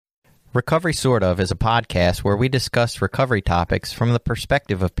Recovery Sort Of is a podcast where we discuss recovery topics from the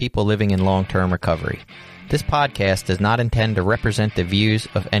perspective of people living in long-term recovery. This podcast does not intend to represent the views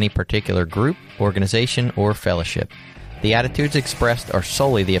of any particular group, organization, or fellowship. The attitudes expressed are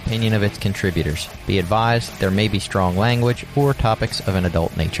solely the opinion of its contributors. Be advised, there may be strong language or topics of an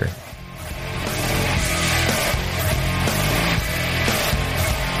adult nature.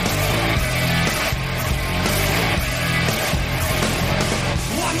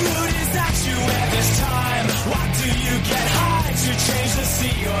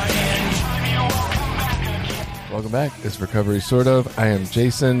 Welcome back. It's Recovery Sort Of. I am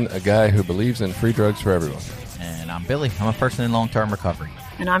Jason, a guy who believes in free drugs for everyone. And I'm Billy. I'm a person in long-term recovery.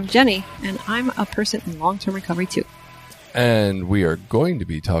 And I'm Jenny, and I'm a person in long-term recovery too. And we are going to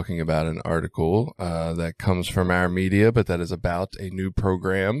be talking about an article that comes from our media, but that is about a new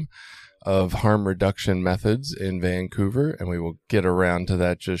program of harm reduction methods in Vancouver, and we will get around to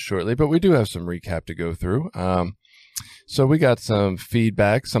that just shortly. But we do have some recap to go through. So we got some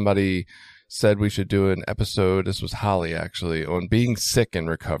feedback. Somebody said we should do an episode, this was Holly actually, on being sick in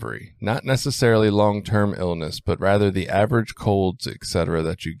recovery. Not necessarily long-term illness, but rather the average colds, etc.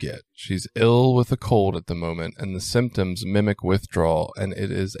 that you get. She's ill with a cold at the moment, and the symptoms mimic withdrawal, and it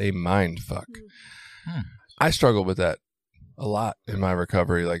is a mind fuck. I struggled with that a lot in my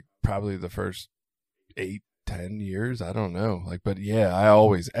recovery, like probably the first 8-10 years, I don't know. But yeah, I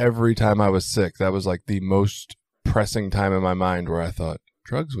always, every time I was sick, that was like the most pressing time in my mind where I thought,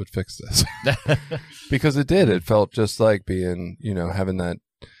 drugs would fix this. Because it did. It felt just like being, having that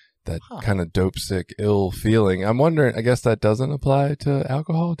kind of dope sick, ill feeling. I'm wondering, I guess that doesn't apply to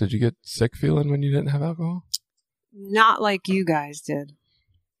alcohol. Did you get sick feeling when you didn't have alcohol? Not like you guys did.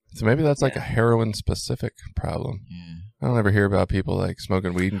 So maybe that's like a heroin specific problem. Yeah. I don't ever hear about people like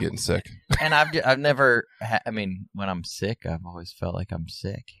smoking weed and getting sick. And I've never, when I'm sick, I've always felt like I'm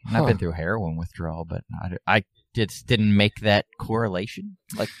sick. And I've been through heroin withdrawal, but I just didn't make that correlation.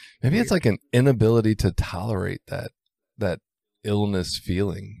 Maybe it's like an inability to tolerate that illness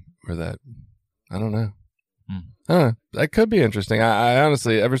feeling, or that, I don't know. I don't know. That could be interesting. I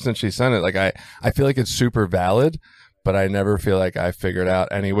honestly, ever since she sent it, I feel like it's super valid, but I never feel like I figured out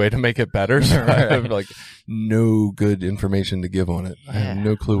any way to make it better. So I have no good information to give on it. I have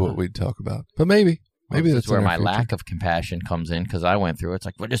no clue what we'd talk about, but maybe that's where my lack of compassion comes in, because I went through it. It's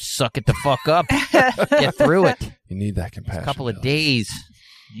like, well, just suck it the fuck up. Get through it. You need that compassion. It's a couple of days.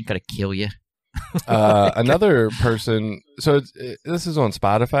 Ain't gonna kill you. Another person. So this is on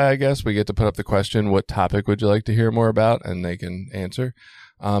Spotify, I guess. We get to put up the question, what topic would you like to hear more about? And they can answer.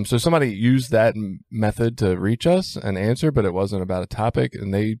 So somebody used that method to reach us and answer, but it wasn't about a topic.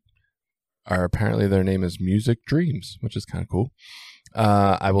 And they are, apparently their name is Music Dreams, which is kind of cool.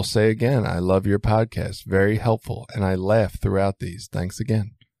 I will say again, I love your podcast. Very helpful. And I laugh throughout these. Thanks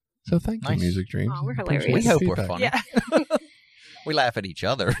again. So thank you, Music Dreams. Oh, we're hilarious. We hope we're funny. Yeah. We laugh at each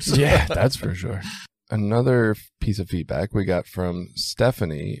other. So. Yeah, that's for sure. Another piece of feedback we got from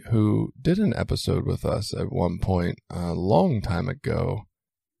Stephanie, who did an episode with us at one point a long time ago.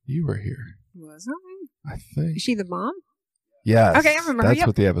 You were here. Was I? I think. Is she the mom? Yes. Okay, I remember. That's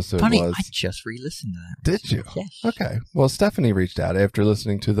what the episode Funny, was. I just re-listened to that. Did you? Yes. Okay. Well, Stephanie reached out after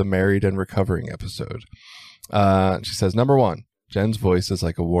listening to the Married and Recovering episode. She says, number one, Jen's voice is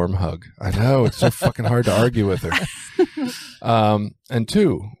like a warm hug. I know. It's so fucking hard to argue with her. And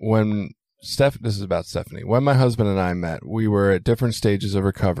two, this is about Stephanie. When my husband and I met, we were at different stages of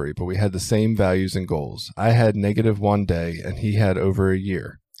recovery, but we had the same values and goals. I had -1 day and he had over a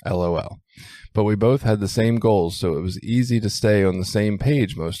year. LOL. But we both had the same goals, so it was easy to stay on the same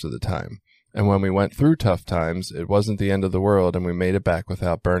page most of the time. And when we went through tough times, it wasn't the end of the world, and we made it back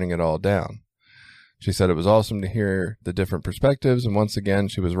without burning it all down. She said it was awesome to hear the different perspectives, and once again,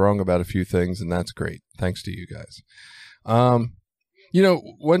 she was wrong about a few things, and that's great. Thanks to you guys.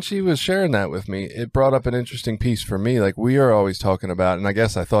 When she was sharing that with me, it brought up an interesting piece for me. Like, we are always talking about, and I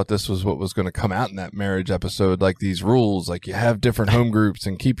guess I thought this was what was going to come out in that marriage episode, like these rules, like you have different home groups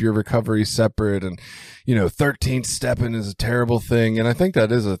and keep your recovery separate. And, 13th stepping is a terrible thing. And I think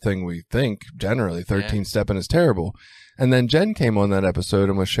that is a thing we think generally. 13th stepping is terrible. And then Jen came on that episode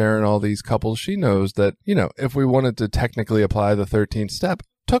and was sharing all these couples she knows that, if we wanted to technically apply the 13th step,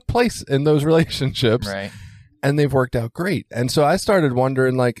 took place in those relationships. Right. And they've worked out great. And so I started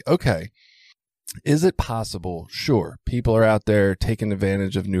wondering, okay, is it possible? Sure, people are out there taking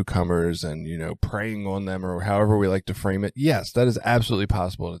advantage of newcomers and, preying on them, or however we like to frame it. Yes, that is absolutely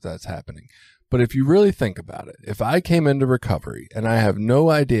possible that that's happening. But if you really think about it, if I came into recovery and I have no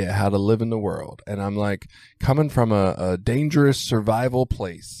idea how to live in the world, and I'm coming from a dangerous survival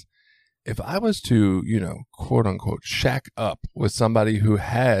place, if I was to, quote unquote, shack up with somebody who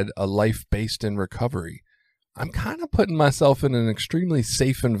had a life based in recovery, I'm kind of putting myself in an extremely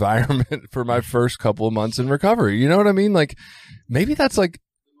safe environment for my first couple of months in recovery. You know what I mean? Like, maybe that's like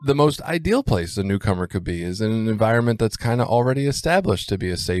the most ideal place a newcomer could be, is in an environment that's kind of already established to be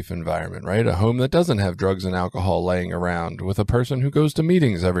a safe environment, right? A home that doesn't have drugs and alcohol laying around, with a person who goes to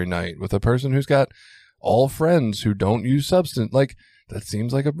meetings every night, with a person who's got all friends who don't use substance. Like, that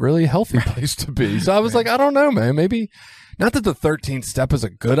seems like a really healthy place to be. So I was like, I don't know, man. Maybe, not that the 13th step is a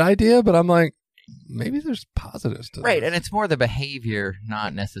good idea, but I'm like, maybe there's positives to right, this. and it's more the behavior,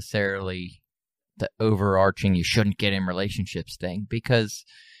 not necessarily the overarching you shouldn't get in relationships thing. Because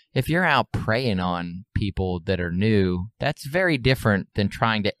if you're out preying on people that are new, that's very different than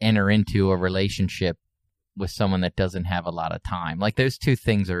trying to enter into a relationship with someone that doesn't have a lot of time. Like, those two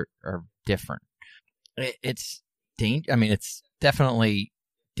things are different. It's definitely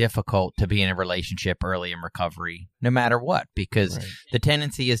difficult to be in a relationship early in recovery, no matter what, because the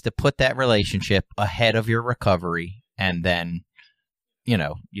tendency is to put that relationship ahead of your recovery, and then, you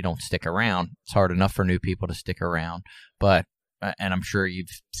don't stick around. It's hard enough for new people to stick around, but, and I'm sure you've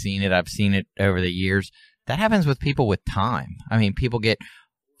seen it, I've seen it over the years, that happens with people with time. I mean, people get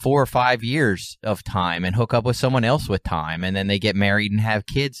 4 or 5 years of time and hook up with someone else with time, and then they get married and have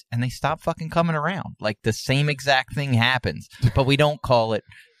kids, and they stop fucking coming around. Like, the same exact thing happens, but we don't call it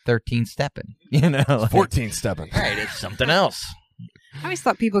 13 stepping, like, 14 stepping. Right, it's something else. I always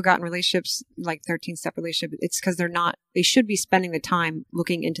thought people got in relationships like 13-step relationship. It's because they should be spending the time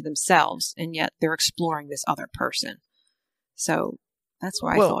looking into themselves, and yet they're exploring this other person. So that's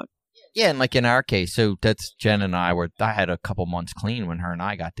why I thought. Yeah, and like in our case, so that's Jen and I had a couple months clean when her and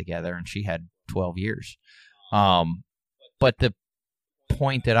I got together, and she had 12 years. But the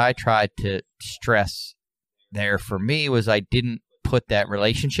point that I tried to stress there for me was I didn't put that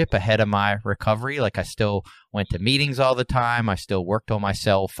relationship ahead of my recovery. Like, I still went to meetings all the time. I still worked on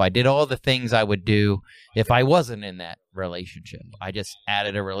myself. I did all the things I would do if I wasn't in that relationship. I just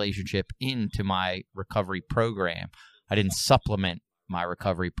added a relationship into my recovery program. I didn't supplement my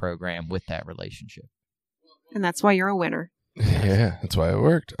recovery program with that relationship. And that's why you're a winner. Yeah, that's why it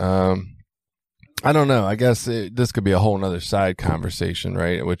worked. I don't know. I guess this could be a whole nother side conversation,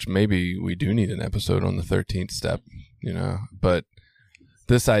 right? Which maybe we do need an episode on the 13th step, but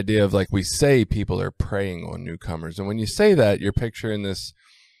this idea of, like, we say people are preying on newcomers. And when you say that, you're picturing this,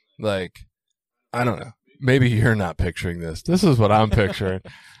 like, I don't know. Maybe you're not picturing this. This is what I'm picturing.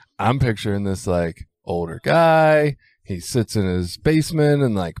 I'm picturing this, like, older guy. He sits in his basement,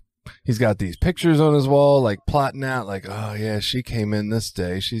 and, like, he's got these pictures on his wall, like, plotting out, like, oh yeah, she came in this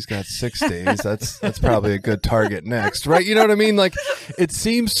day. She's got 6 days. That's probably a good target next, right? You know what I mean? Like, it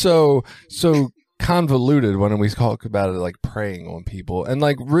seems so convoluted when we talk about it, like preying on people. And,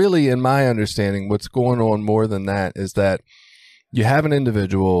 like, really, in my understanding, what's going on more than that is that you have an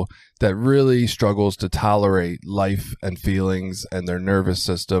individual that really struggles to tolerate life and feelings and their nervous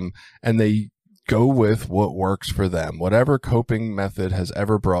system, and they go with what works for them, whatever coping method has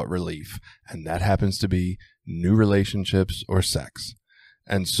ever brought relief. And that happens to be new relationships or sex.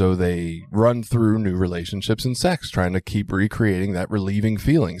 And so they run through new relationships and sex, trying to keep recreating that relieving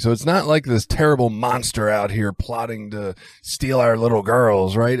feeling. So it's not like this terrible monster out here plotting to steal our little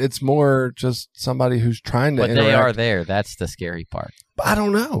girls, right? It's more just somebody who's trying to interact. They are there. That's the scary part. But I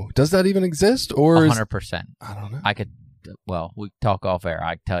don't know. Does that even exist? Or 100%. I don't know. We talk off air.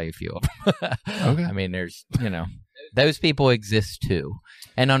 I can tell you a few of them. Okay. I mean, there's, those people exist too.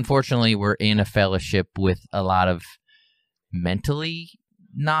 And unfortunately, we're in a fellowship with a lot of mentally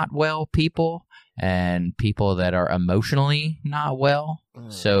not well people and people that are emotionally not well.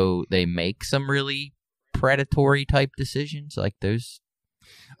 So they make some really predatory type decisions like those.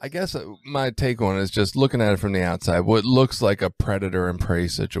 I guess my take on it is just looking at it from the outside. What looks like a predator and prey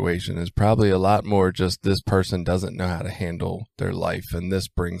situation is probably a lot more just this person doesn't know how to handle their life, and this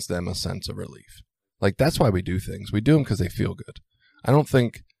brings them a sense of relief. Like, that's why we do things. We do them because they feel good. I don't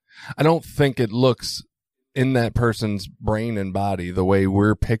think it looks in that person's brain and body the way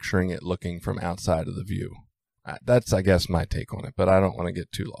we're picturing it looking from outside of the view. That's, I guess, my take on it, but I don't want to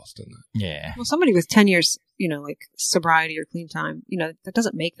get too lost in that. Yeah. Well, somebody with 10 years, like sobriety or clean time, that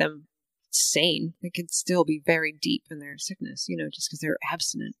doesn't make them sane. They could still be very deep in their sickness, just because they're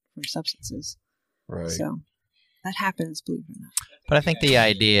abstinent from substances. Right. So that happens, believe it or not. But I think the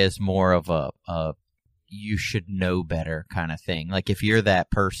idea is more of a you should know better kind of thing. Like, if you're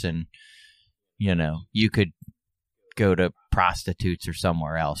that person, you could go to prostitutes or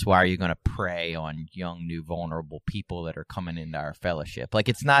somewhere else? Why are you going to prey on young, new, vulnerable people that are coming into our fellowship? Like,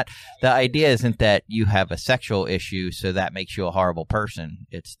 it's not, the idea isn't that you have a sexual issue, so that makes you a horrible person.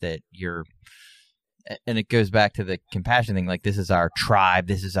 It's that you're, and it goes back to the compassion thing. Like, this is our tribe,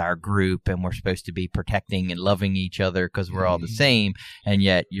 this is our group, and we're supposed to be protecting and loving each other because we're all the same. And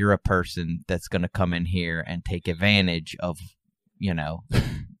yet you're a person that's going to come in here and take advantage of, you know,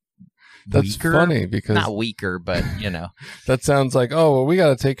 That's weaker, funny because not weaker, but you know, that sounds like, oh, well, we got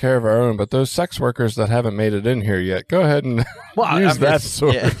to take care of our own. But those sex workers that haven't made it in here yet, go ahead and use that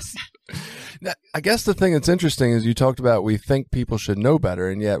sword. Yes. Now, I guess the thing that's interesting is you talked about we think people should know better,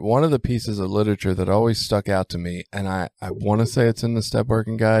 and yet one of the pieces of literature that always stuck out to me, and I want to say it's in the Step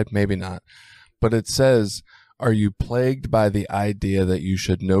Working Guide, maybe not, but it says, are you plagued by the idea that you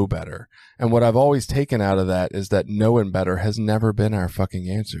should know better? And what I've always taken out of that is that knowing better has never been our fucking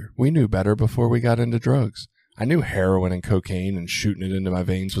answer. We knew better before we got into drugs. I knew heroin and cocaine and shooting it into my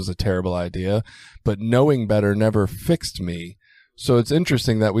veins was a terrible idea, but knowing better never fixed me. So it's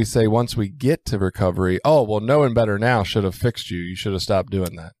interesting that we say once we get to recovery, oh, well, knowing better now should have fixed you. You should have stopped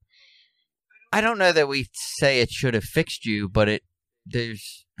doing that. I don't know that we say it should have fixed you, but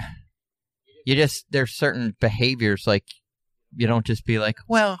there's certain behaviors, like you don't just be like,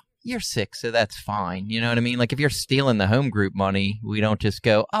 well, you're sick, so that's fine. You know what I mean? Like if you're stealing the home group money, we don't just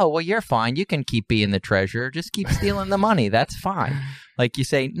go, oh, well, you're fine. You can keep being the treasurer. Just keep stealing the money. That's fine. Like you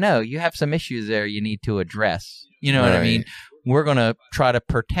say, no, you have some issues there you need to address. You know what I mean? We're going to try to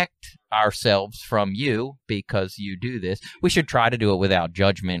protect ourselves from you because you do this. We should try to do it without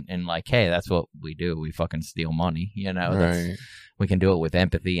judgment and like, hey, that's what we do. We fucking steal money. You know, we can do it with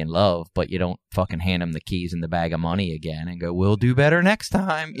empathy and love, but you don't fucking hand them the keys and the bag of money again and go, we'll do better next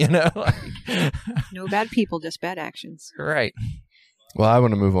time. You know, no bad people, just bad actions. Right. Well, I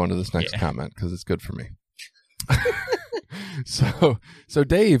want to move on to this next comment because it's good for me. So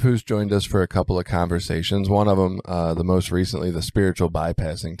Dave, who's joined us for a couple of conversations, one of them, the most recently, the spiritual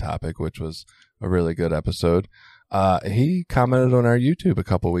bypassing topic, which was a really good episode. He commented on our YouTube a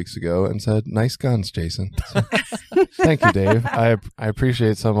couple weeks ago and said, nice guns, Jason. So, thank you, Dave. I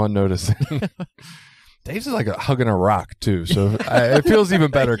appreciate someone noticing. Dave's like hugging a rock too. So it feels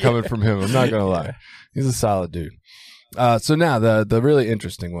even better coming from him. I'm not going to lie. He's a solid dude. So now the really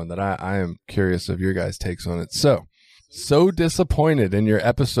interesting one that I am curious of your guys' takes on it. So disappointed in your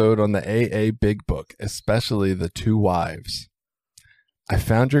episode on the AA Big Book, especially the 2 wives. I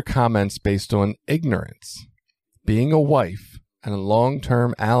found your comments based on ignorance, being a wife, and a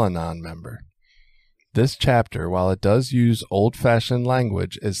long-term Al-Anon member. This chapter, while it does use old-fashioned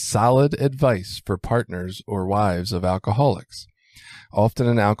language, is solid advice for partners or wives of alcoholics. Often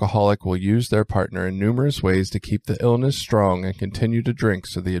an alcoholic will use their partner in numerous ways to keep the illness strong and continue to drink,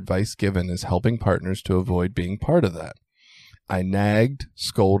 so the advice given is helping partners to avoid being part of that. I nagged,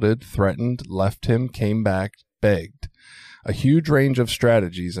 scolded, threatened, left him, came back, begged. A huge range of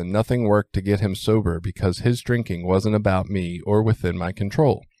strategies, and nothing worked to get him sober because his drinking wasn't about me or within my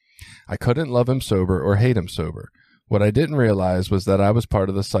control. I couldn't love him sober or hate him sober. What I didn't realize was that I was part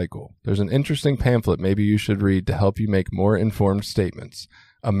of the cycle. There's an interesting pamphlet maybe you should read to help you make more informed statements.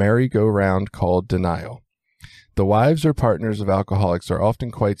 A merry-go-round called Denial. The wives or partners of alcoholics are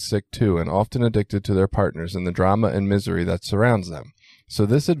often quite sick too, and often addicted to their partners and the drama and misery that surrounds them. So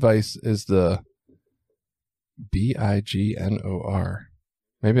this advice is the BIGNOR.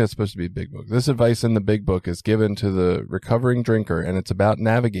 Maybe that's supposed to be Big Book. This advice in the Big Book is given to the recovering drinker, and it's about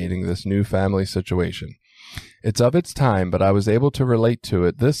navigating this new family situation. It's of its time, but I was able to relate to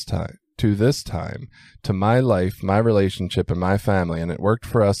it this time, to my life, my relationship, and my family, and it worked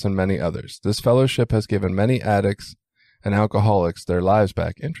for us and many others. This fellowship has given many addicts and alcoholics their lives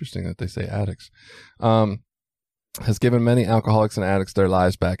back. Interesting that they say addicts. Has given many alcoholics and addicts their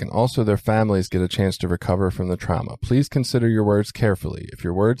lives back, and also their families get a chance to recover from the trauma. Please consider your words carefully. If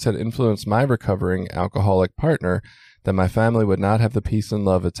your words had influenced my recovering alcoholic partner, then my family would not have the peace and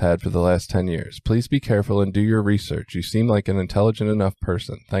love it's had for the last 10 years. Please be careful and do your research. You seem like an intelligent enough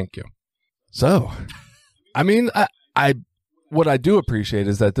person. Thank you. So, I mean, what I do appreciate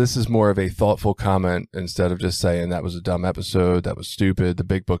is that this is more of a thoughtful comment instead of just saying that was a dumb episode, that was stupid, the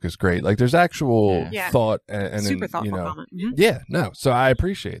Big Book is great. Like there's actual thought and super thoughtful comment. Mm-hmm. Yeah, no. So I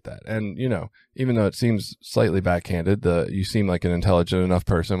appreciate that. And, you know, even though it seems slightly backhanded, you seem like an intelligent enough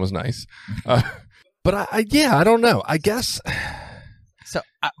person was nice. But I don't know. I guess. So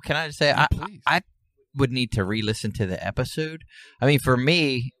can I just say, I would need to re-listen to the episode. I mean, for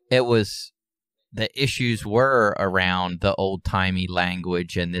me, it was, the issues were around the old-timey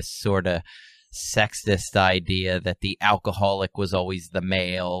language and this sort of sexist idea that the alcoholic was always the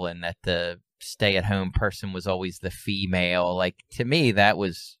male and that the stay-at-home person was always the female. Like, to me, that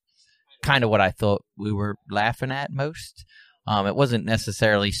was kind of what I thought we were laughing at most. It wasn't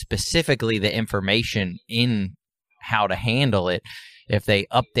necessarily specifically the information in how to handle it. If they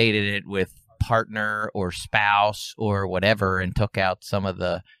updated it with partner or spouse or whatever and took out some of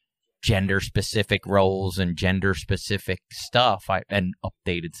the gender-specific roles and gender-specific stuff, and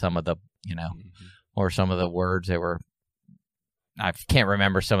updated some of the, or some of the words that were, I can't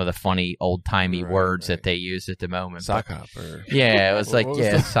remember some of the funny old-timey words that they use at the moment. Sock hop. Yeah, it was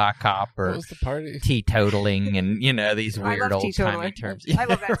sock hop or what was the party? Teetotaling and, these weird old-timey terms. I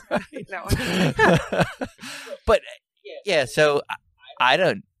love that one. But, yeah, so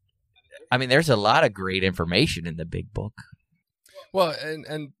there's a lot of great information in the big book. Well,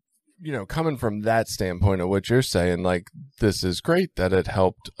 and coming from that standpoint of what you're saying, like, this is great that it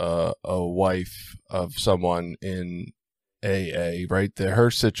helped a wife of someone in AA, right? Her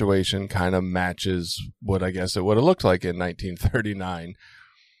situation kind of matches what I guess it would have looked like in 1939.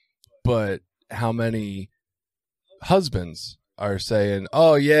 But how many husbands are saying,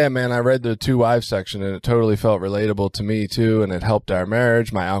 oh, yeah, man, I read the 2 wives section and it totally felt relatable to me, too, and it helped our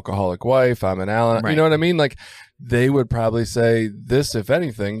marriage. My alcoholic wife, I'm an Allen. Right. You know what I mean? Like, they would probably say this, if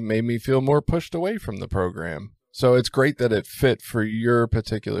anything, made me feel more pushed away from the program. So it's great that it fit for your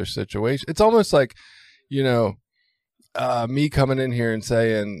particular situation. It's almost like, me coming in here and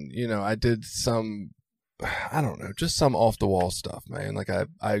saying, I did some, I don't know, just some off the wall stuff, man. Like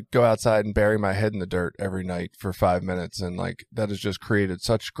I go outside and bury my head in the dirt every night for 5 minutes. And like, that has just created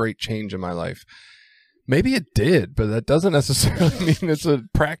such great change in my life. Maybe it did, but that doesn't necessarily mean it's a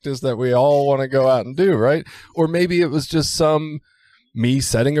practice that we all want to go out and do, right? Or maybe it was just me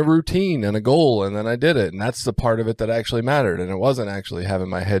setting a routine and a goal, and then I did it. And that's the part of it that actually mattered. And it wasn't actually having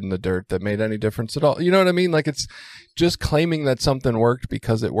my head in the dirt that made any difference at all. You know what I mean? Like, it's just claiming that something worked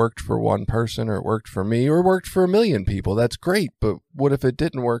because it worked for one person, or it worked for me, or worked for 1 million people. That's great. But what if it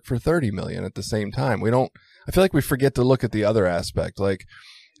didn't work for 30 million at the same time? I feel like we forget to look at the other aspect. Like,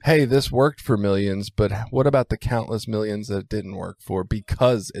 hey, this worked for millions, but what about the countless millions that it didn't work for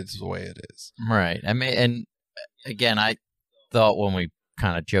because it's the way it is? Right. I mean, and again, I thought when we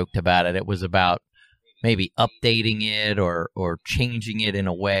kind of joked about it, it was about maybe updating it or changing it in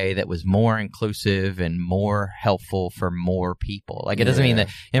a way that was more inclusive and more helpful for more people. Like, it doesn't mean that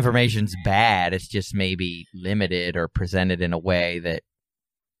information's bad. It's just maybe limited or presented in a way that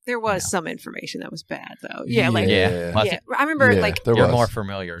there was some information that was bad, though. I remember, you're more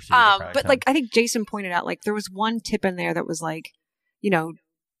familiar. So but like, I think Jason pointed out, like, there was one tip in there that was like,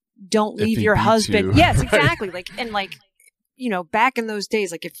 don't leave your husband. Yes, exactly. Like, and like, back in those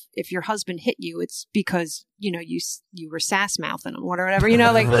days, like, if your husband hit you, it's because, you were sass mouthing him or whatever,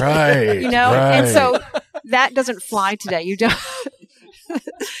 like, right, right. And so that doesn't fly today. You don't.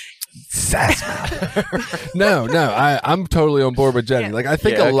 Sass No, I'm totally on board with Jenny. Yeah. Like, I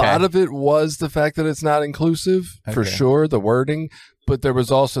think a lot of it was the fact that it's not inclusive, for sure, the wording. But there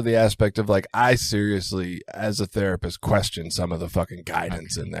was also the aspect of, like, I seriously, as a therapist, questioned some of the fucking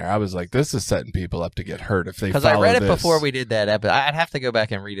guidance in there. I was like, this is setting people up to get hurt if they follow this. Because I read it before we did that episode. I'd have to go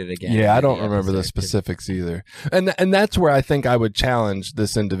back and read it again. Yeah, I don't remember the specifics either. And that's where I think I would challenge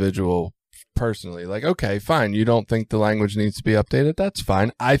this individual personally. Like, okay, fine, you don't think the language needs to be updated? That's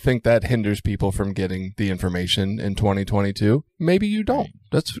fine. I think that hinders people from getting the information in 2022. Maybe you don't.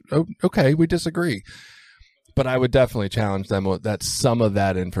 That's okay. We disagree. But I would definitely challenge them that some of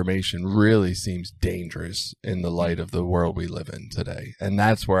that information really seems dangerous in the light of the world we live in today. And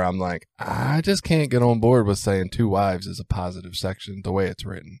that's where I'm like, I just can't get on board with saying 2 wives is a positive section the way it's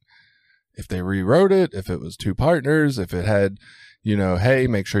written. If they rewrote it, if it was 2 partners, if it had, hey,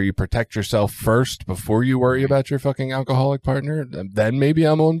 make sure you protect yourself first before you worry about your fucking alcoholic partner, then maybe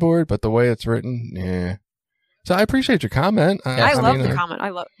I'm on board. But the way it's written, yeah. So I appreciate your comment. I love the comment.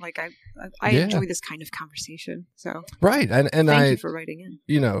 I enjoy this kind of conversation. So right, and thank you for writing in.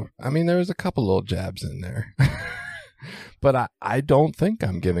 There was a couple little jabs in there, but I don't think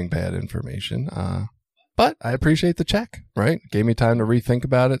I'm giving bad information. But I appreciate the check. Right, gave me time to rethink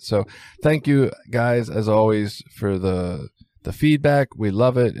about it. So thank you guys, as always, for the feedback. We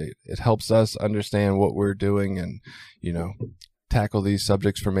love it. It helps us understand what we're doing and tackle these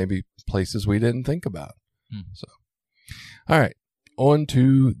subjects from maybe places we didn't think about. So, all right, on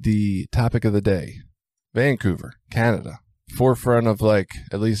to the topic of the day. Vancouver, Canada, forefront of, like,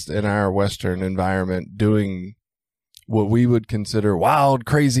 at least in our Western environment, doing what we would consider wild,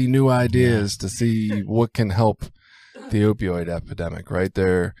 crazy new ideas to see what can help the opioid epidemic, right?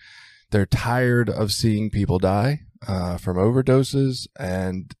 They're tired of seeing people die from overdoses,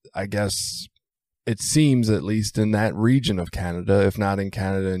 and I guess it seems, at least in that region of Canada, if not in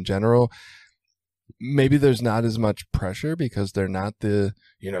Canada in general, maybe there's not as much pressure because they're not the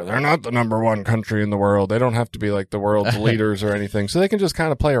number one country in the world. They don't have to be like the world's leaders or anything. So they can just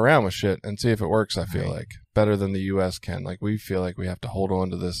kind of play around with shit and see if it works, I feel like. Better than the U.S. can. Like, we feel like we have to hold on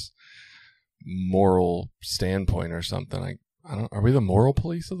to this moral standpoint or something. Are we the moral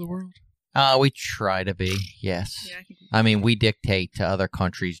police of the world? We try to be, yes. Yeah, I mean, we dictate to other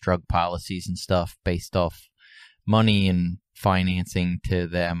countries' drug policies and stuff based off money and financing to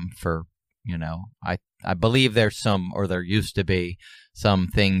them for, I believe there's there used to be some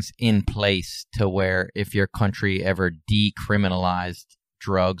things in place to where if your country ever decriminalized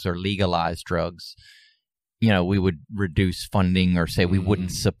drugs or legalized drugs, we would reduce funding or say we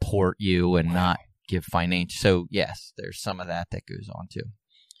wouldn't support you and not give financial. So, yes, there's some of that goes on too.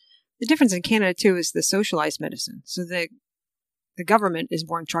 The difference in Canada, too, is the socialized medicine. So the government is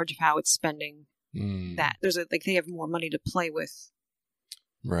more in charge of how it's spending that. They have more money to play with,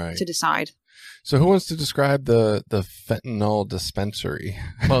 right? To decide. So who wants to describe the fentanyl dispensary?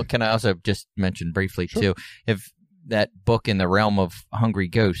 Well, can I also just mention briefly, too, if that book In the Realm of Hungry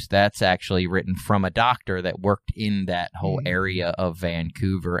Ghosts, that's actually written from a doctor that worked in that whole area of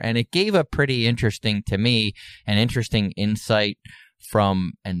Vancouver. And it gave a pretty interesting insight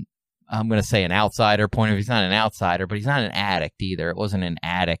from I'm going to say an outsider point of view. He's not an outsider, but he's not an addict either. It wasn't an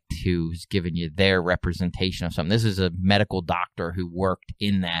addict who's giving you their representation of something. This is a medical doctor who worked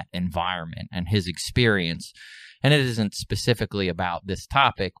in that environment and his experience. And it isn't specifically about this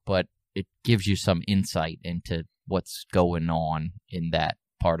topic, but it gives you some insight into what's going on in that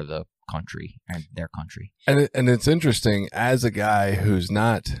part of the country and their country. And it's interesting, as a guy who's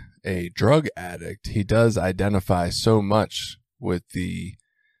not a drug addict, he does identify so much with the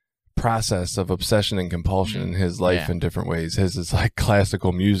process of obsession and compulsion in his life in different ways. His is like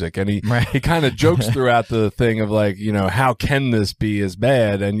classical music, and he kind of jokes throughout the thing of like, how can this be as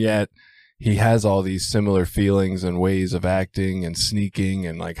bad? And yet he has all these similar feelings and ways of acting and sneaking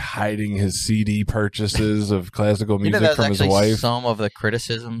and like hiding his CD purchases of classical music from his wife. Some of the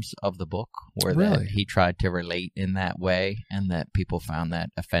criticisms of the book were that he tried to relate in that way, and that people found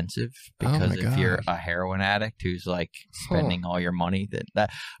that offensive because if you're a heroin addict who's like spending all your money, that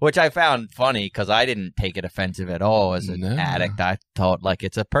which I found funny because I didn't take it offensive at all as an addict. I thought like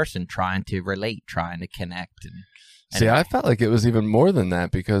it's a person trying to relate, trying to connect. See, I felt like it was even more than that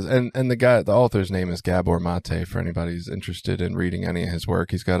because, and the author's name is Gabor Mate, for anybody who's interested in reading any of his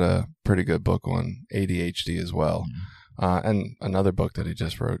work. He's got a pretty good book on ADHD as well. And another book that he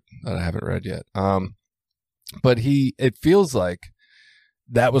just wrote that I haven't read yet. But it feels like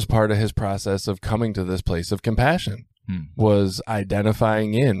that was part of his process of coming to this place of compassion, was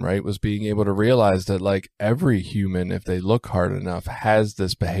identifying was being able to realize that like every human, if they look hard enough, has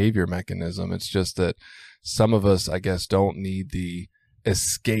this behavior mechanism. It's just that some of us, I guess, don't need the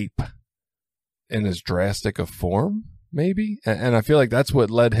escape in as drastic a form, maybe. And I feel like that's what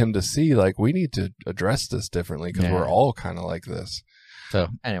led him to see, like, we need to address this differently because we're all kind of like this. So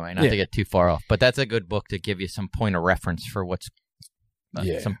anyway, not to get too far off, but that's a good book to give you some point of reference for what's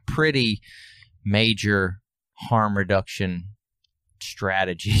some pretty major harm reduction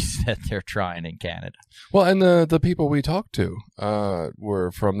strategies that they're trying in Canada. Well, and the people we talked to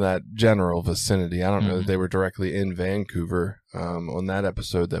were from that general vicinity. I don't know that they were directly in Vancouver on that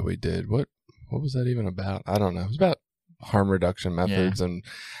episode that we did. What was that even about? I don't know. It was about harm reduction methods and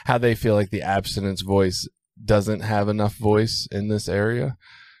how they feel like the abstinence voice doesn't have enough voice in this area.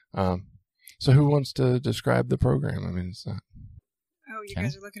 So who wants to describe the program? I mean, it's not... Oh, you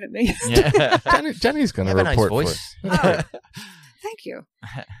guys are looking at me. Jenny's going to report for us. Thank you.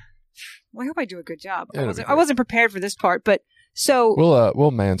 Well, I hope I do a good job. I wasn't prepared for this part, but so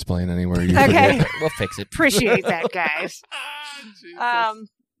we'll mansplain anywhere you okay. We'll fix it. Appreciate that, guys.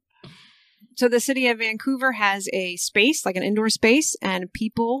 So the city of Vancouver has a space, like an indoor space, and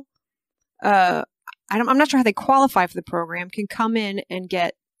people, I'm not sure how they qualify for the program, can come in and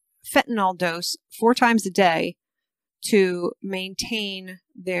get fentanyl dose 4 times a day to maintain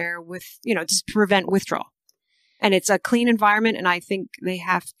just prevent withdrawal. And it's a clean environment, and I think they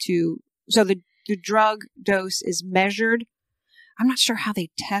have to... So the drug dose is measured. I'm not sure how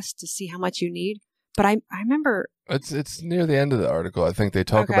they test to see how much you need, but I remember... It's near the end of the article. I think they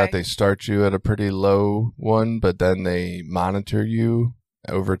talk about they start you at a pretty low one, but then they monitor you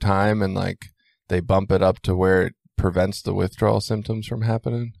over time, and like they bump it up to where it prevents the withdrawal symptoms from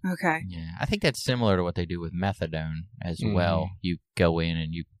happening. Okay. Yeah, I think that's similar to what they do with methadone as well. You go in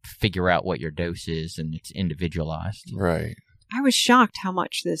and you figure out what your dose is, and it's individualized. Right. I was shocked how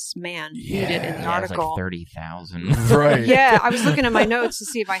much this man needed in the article. It was like 30,000. Right. Yeah, I was looking at my notes to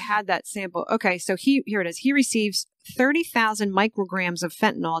see if I had that sample. Okay, so here it is. He receives 30,000 micrograms of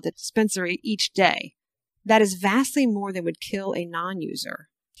fentanyl at the dispensary each day. That is vastly more than would kill a non-user.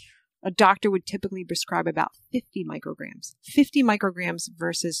 A doctor would typically prescribe about 50 micrograms. 50 micrograms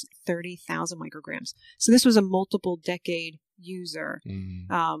versus 30,000 micrograms. So this was a multiple decade user.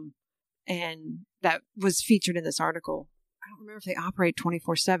 And that was featured in this article. I don't remember if they operate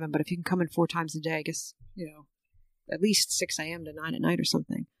 24/7, but if you can come in 4 times a day, I guess, at least 6 a.m. to 9 at night or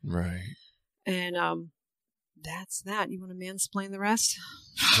something. Right. And that's that. You want to mansplain the rest?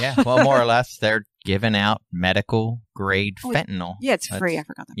 Yeah, well, more or less, they're giving out medical grade fentanyl. Yeah, it's free. I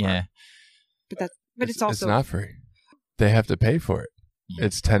forgot that part. Yeah. But it's also... It's not free. They have to pay for it. Yeah.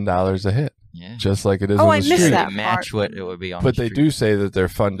 It's $10 a hit. Yeah. Just like it is on the street. I missed that match part. what it would be on But the they street. do say that they're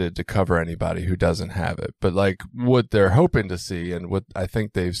funded to cover anybody who doesn't have it. But like what they're hoping to see and what I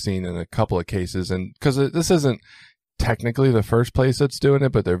think they've seen in a couple of cases, and because this isn't technically the first place that's doing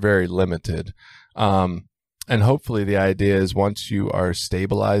it, but they're very limited. And hopefully the idea is once you are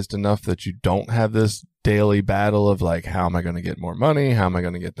stabilized enough that you don't have this daily battle of like, how am I going to get more money? How am I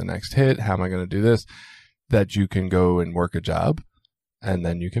going to get the next hit? How am I going to do this? That you can go and work a job and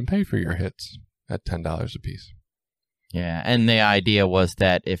then you can pay for your hits at $10 a piece. Yeah, and the idea was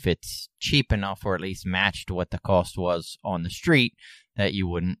that if it's cheap enough or at least matched what the cost was on the street, that you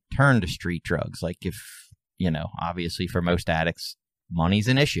wouldn't turn to street drugs. Like if, obviously for most addicts, money's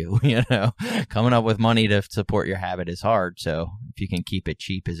an issue, coming up with money to support your habit is hard. So if you can keep it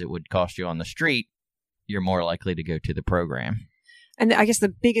cheap as it would cost you on the street, you're more likely to go to the program. And I guess the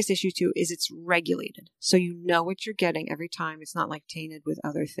biggest issue too is it's regulated. So you know what you're getting every time. It's not like tainted with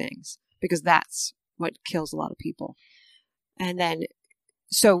other things, because that's what kills a lot of people. And then,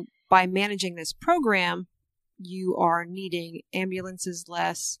 so by managing this program, you are needing ambulances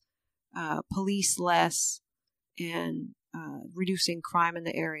less, police less, and reducing crime in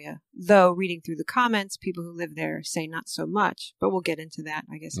the area. Though reading through the comments, people who live there say not so much, but we'll get into that,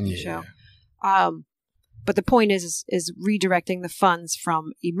 I guess, in the show. But the point is redirecting the funds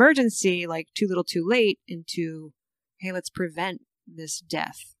from emergency, like too little too late, into, hey, let's prevent this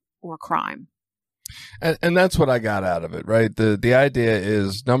death or crime. And that's what I got out of it, right? The idea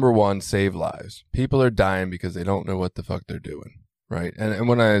is, number one, save lives. People are dying because they don't know what the fuck they're doing. Right. And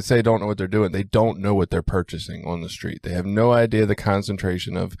when I say don't know what they're doing, they don't know what they're purchasing on the street. They have no idea the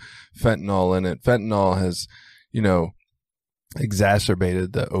concentration of fentanyl in it. Fentanyl has,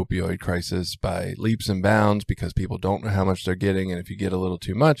 exacerbated the opioid crisis by leaps and bounds because people don't know how much they're getting. And if you get a little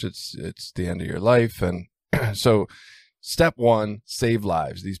too much, it's the end of your life. And so step one, save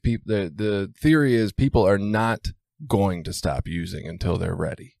lives. These people, the theory is people are not going to stop using until they're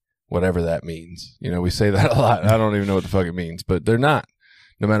ready. Whatever that means. We say that a lot. I don't even know what the fuck it means, but they're not.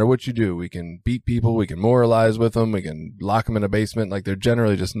 No matter what you do, we can beat people, we can moralize with them, we can lock them in a basement. Like, they're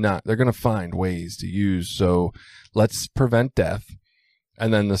generally just not. They're going to find ways to use. So let's prevent death.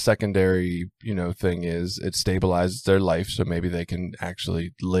 And then the secondary, thing is it stabilizes their life. So maybe they can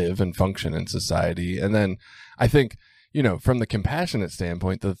actually live and function in society. And then I think, from the compassionate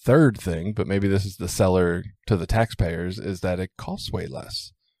standpoint, the third thing, but maybe this is the seller to the taxpayers, is that it costs way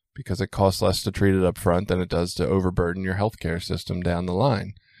less. Because it costs less to treat it up front than it does to overburden your healthcare system down the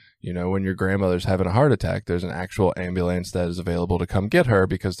line. When your grandmother's having a heart attack, there's an actual ambulance that is available to come get her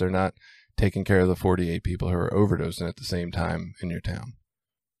because they're not taking care of the 48 people who are overdosing at the same time in your town.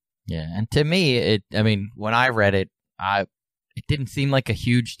 Yeah, and to me, when I read it, it didn't seem like a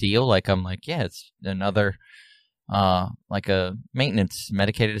huge deal. Like, I'm like, yeah, it's another, like a maintenance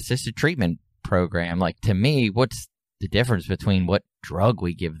medicated assisted treatment program. Like, to me, what's the difference between what drug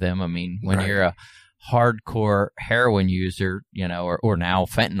we give them? When you're a hardcore heroin user, or now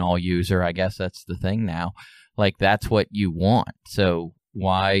fentanyl user, I guess that's the thing now. Like, that's what you want. So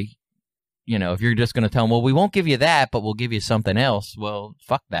why, if you're just going to tell them, well, we won't give you that, but we'll give you something else. Well,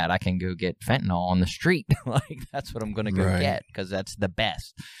 fuck that. I can go get fentanyl on the street. Like, that's what I'm going to go get because that's the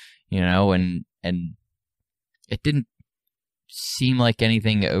best, and it didn't seem like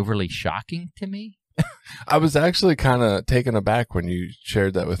anything overly shocking to me. I was actually kind of taken aback when you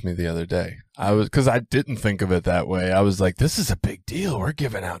shared that with me the other day. Because I didn't think of it that way. I was like, this is a big deal. We're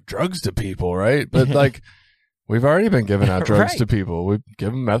giving out drugs to people, right? But like, we've already been giving out drugs to people. We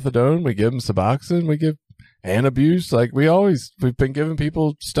give them methadone, we give them Suboxone, we give Antabuse. Like, we've been giving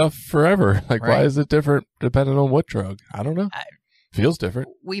people stuff forever. Like, why is it different depending on what drug? I don't know. Feels different.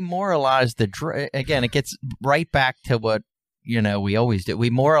 We moralize the drug. Again, it gets right back to what, we always do.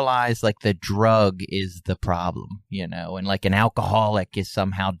 We moralize like the drug is the problem, and like an alcoholic is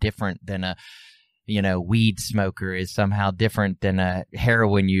somehow different than a, weed smoker is somehow different than a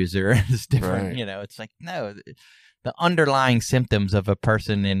heroin user. It's different. Right. It's like, no, the underlying symptoms of a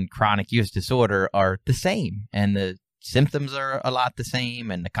person in chronic use disorder are the same, and the symptoms are a lot the same,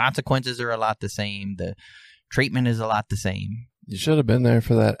 and the consequences are a lot the same. The treatment is a lot the same. You should have been there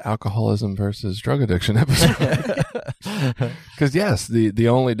for that alcoholism versus drug addiction episode. Because, yes, the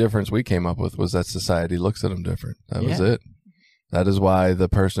only difference we came up with was that society looks at them different. That was it. That is why the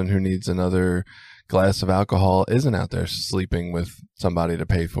person who needs another glass of alcohol isn't out there sleeping with somebody to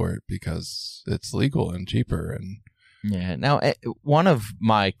pay for it, because it's legal and cheaper. And yeah. Now, one of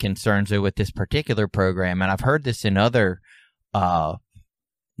my concerns with this particular program, and I've heard this in other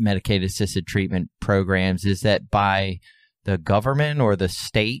Medicaid-assisted treatment programs, is that by the government or the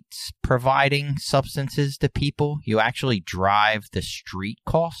states providing substances to people, you actually drive the street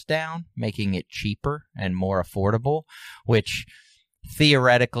costs down, making it cheaper and more affordable, which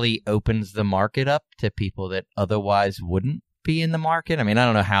theoretically opens the market up to people that otherwise wouldn't be in the market. I mean, I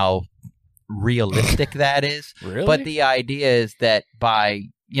don't know how realistic that is. Really? But the idea is that by,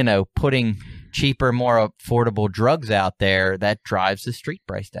 putting cheaper, more affordable drugs out there, that drives the street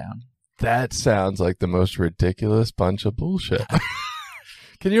price down. That sounds like the most ridiculous bunch of bullshit.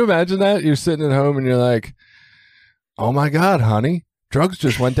 Can you imagine that? You're sitting at home and you're like, oh my God, honey, drugs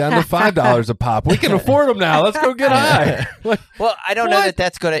just went down to $5 a pop. We can afford them now. Let's go get high. Well, I don't know that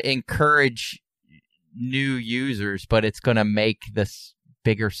that's going to encourage new users, but it's going to make this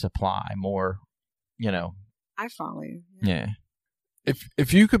bigger supply more, I follow you. Yeah.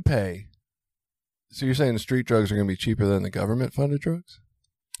 If you could pay, so you're saying the street drugs are going to be cheaper than the government funded drugs?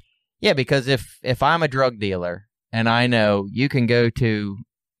 Yeah, because if I'm a drug dealer and I know you can go to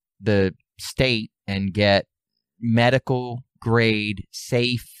the state and get medical grade,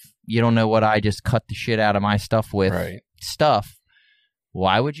 safe, you don't know what I just cut the shit out of my stuff with stuff,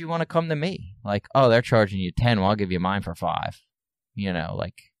 why would you want to come to me? Like, oh, they're charging you 10, well, I'll give you mine for 5.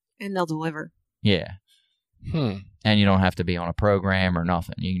 And they'll deliver. Yeah. And you don't have to be on a program or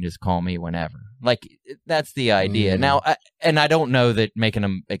nothing. You can just call me whenever. Like, that's the idea. Now, I don't know that making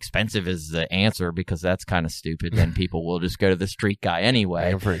them expensive is the answer, because that's kind of stupid. Then people will just go to the street guy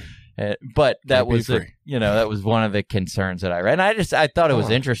anyway. Free. But that was that was one of the concerns that I read. And I thought it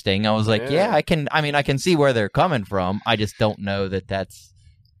was interesting. I was like, I can see where they're coming from. I just don't know that that's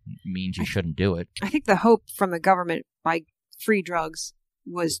means you shouldn't do it. I think the hope from the government by free drugs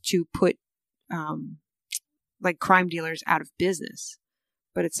was to put crime dealers out of business.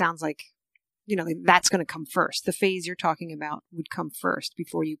 But it sounds like, that's going to come first. The phase you're talking about would come first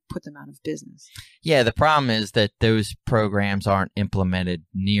before you put them out of business. Yeah, the problem is that those programs aren't implemented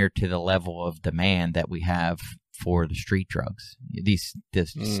near to the level of demand that we have for the street drugs. These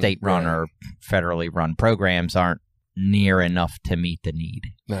state-run or federally run programs aren't near enough to meet the need.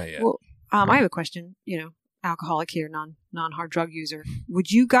 Not yet. Well, I have a question. Alcoholic here, non-hard drug user. Would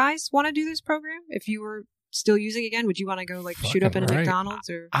you guys want to do this program if you were still using again? Would you want to go shoot up in a McDonald's?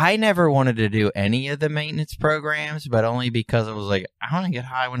 Or I never wanted to do any of the maintenance programs, but only because it was like, I want to get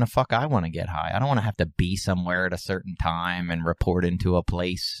high when the fuck I want to get high. I don't want to have to be somewhere at a certain time and report into a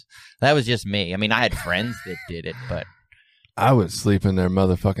place. That was just me. I mean, I had friends that did it, but I would sleep in their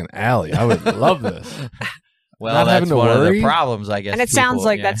motherfucking alley. I would love this. Well, that's one of the problems, I guess. And it sounds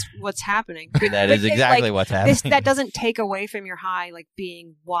like that's what's happening. That is exactly what's happening. That doesn't take away from your high,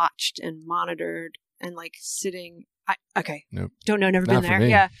 being watched and monitored and sitting. Nope. Don't know. Never Not been there. me.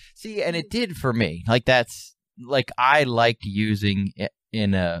 Yeah. See, and it did for me. That's I liked using it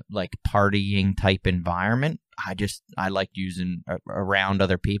in a partying type environment. I liked using around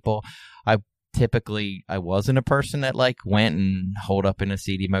other people. I wasn't a person that went and holed up in a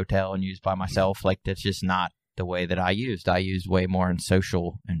seedy motel and used by myself. That's just not the way that I used. I used way more in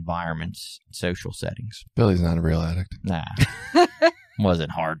social environments, social settings. Billy's not a real addict. Nah.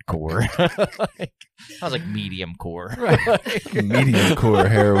 Wasn't hardcore. I was medium core. Medium core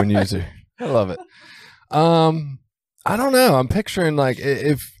heroin user. I love it. I don't know. I'm picturing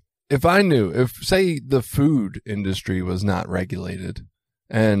if I knew, if say the food industry was not regulated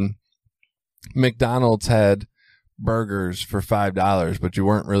and McDonald's had burgers for $5, but you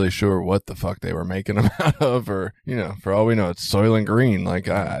weren't really sure what the fuck they were making them out of, or for all we know it's Soylent Green,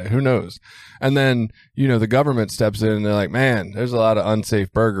 who knows. And then the government steps in and they're like, man, there's a lot of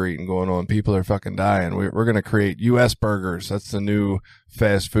unsafe burger eating going on, people are fucking dying, we're going to create US Burgers. That's the new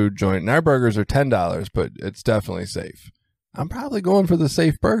fast food joint, and our burgers are $10, but it's definitely safe. I'm probably going for the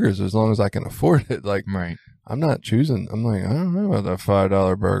safe burgers as long as I can afford it. Right. I'm not choosing. I'm I don't know about that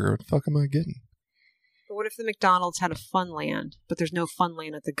 $5 burger. What the fuck am I getting? But what if the McDonald's had a Funland, but there's no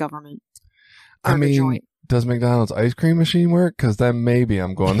Funland at the government? I mean, joint? does McDonald's ice cream machine work? Because then maybe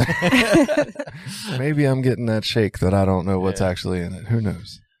I'm going there. Maybe I'm getting that shake that I don't know what's actually in it. Who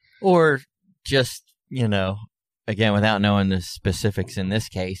knows? Or just, again, without knowing the specifics in this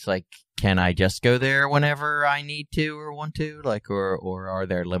case, like, can I just go there whenever I need to or want to? Like, or are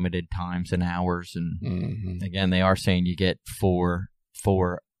there limited times and hours? And again, they are saying you get four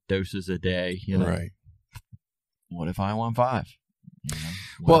doses a day. Right. What if I want 5?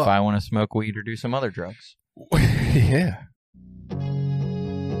 What if I want to smoke weed or do some other drugs? Yeah.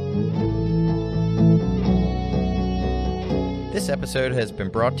 This episode has been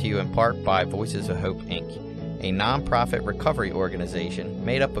brought to you in part by Voices of Hope, Inc., a nonprofit recovery organization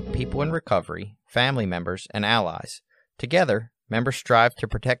made up of people in recovery, family members, and allies. Together, members strive to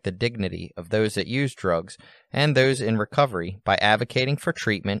protect the dignity of those that use drugs and those in recovery by advocating for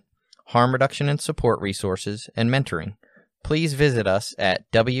treatment, harm reduction and support resources, and mentoring. Please visit us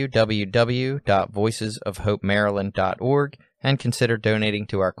at www.voicesofhopemaryland.org and consider donating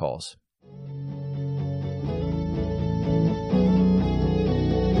to our cause.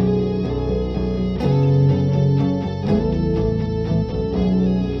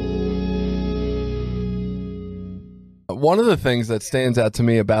 One of the things that stands out to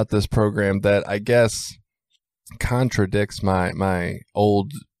me about this program that I guess contradicts my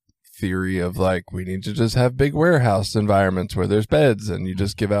old theory of like we need to just have big warehouse environments where there's beds and you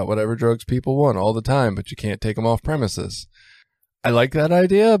just give out whatever drugs people want all the time, but you can't take them off premises. I like that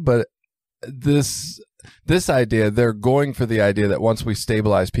idea, but this idea, they're going for the idea that once we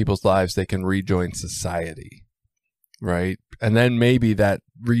stabilize people's lives, they can rejoin society, right? And then maybe that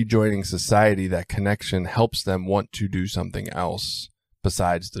rejoining society, that connection helps them want to do something else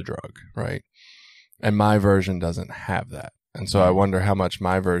besides the drug, right? And my version doesn't have that. And so I wonder how much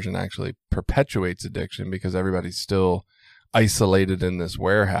my version actually perpetuates addiction because everybody's still isolated in this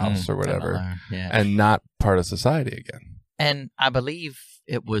warehouse or whatever and not part of society again. And I believe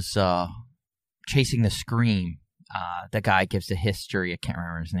it was Chasing the Scream. The guy gives a history. I can't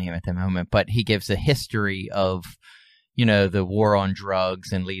remember his name at the moment, but he gives a history of the war on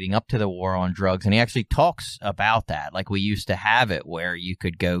drugs and leading up to the war on drugs. And he actually talks about that. Like we used to have it where you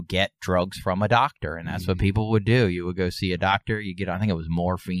could go get drugs from a doctor. And that's what people would do. You would go see a doctor. You get, I think it was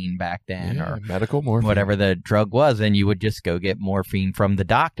morphine back then or medical morphine, whatever the drug was. And you would just go get morphine from the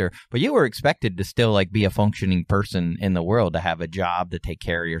doctor. But you were expected to still like be a functioning person in the world, to have a job, to take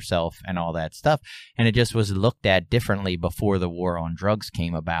care of yourself and all that stuff. And it just was looked at differently before the war on drugs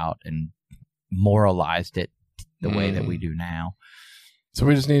came about and moralized it the way that we do now. So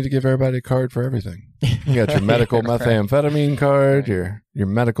we just need to give everybody a card for everything. You got your medical methamphetamine card, your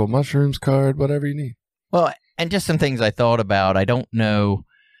medical mushrooms card, whatever you need. Well, and just some things I thought about. I don't know,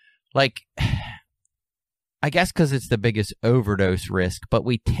 like, I guess because it's the biggest overdose risk, but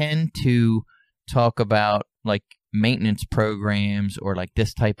we tend to talk about like maintenance programs or like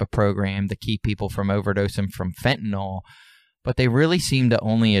this type of program to keep people from overdosing from fentanyl, but they really seem to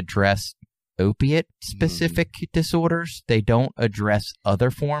only address opiate-specific disorders. They don't address other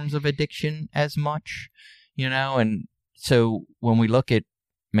forms of addiction as much, and so when we look at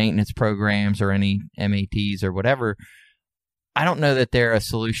maintenance programs or any MATs or whatever, I don't know that they're a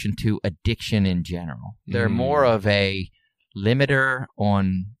solution to addiction in general. They're more of a limiter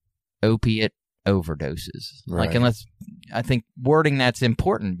on opiate overdoses. Right. Like, unless I think wording that's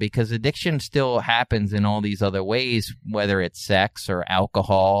important because addiction still happens in all these other ways, whether it's sex or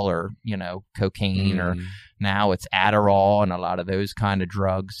alcohol or, cocaine or now it's Adderall and a lot of those kind of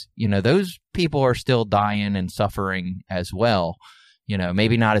drugs. Those people are still dying and suffering as well.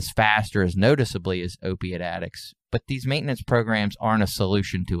 Maybe not as fast or as noticeably as opiate addicts, but these maintenance programs aren't a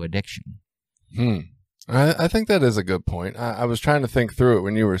solution to addiction. I think that is a good point. I was trying to think through it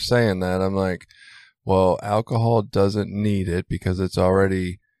when you were saying that. I'm like, well, alcohol doesn't need it because it's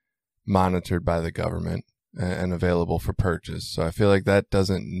already monitored by the government and available for purchase. So I feel like that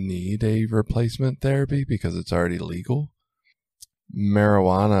doesn't need a replacement therapy because it's already legal.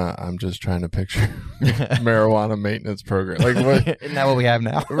 Marijuana, I'm just trying to picture marijuana maintenance program. Like, what? Isn't that what we have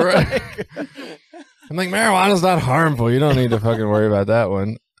now? Right. I'm like, marijuana's not harmful. You don't need to fucking worry about that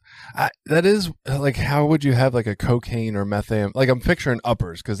one. That is like, how would you have like a cocaine or metham? Like, I'm picturing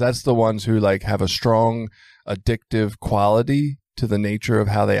uppers because that's the ones who like have a strong addictive quality to the nature of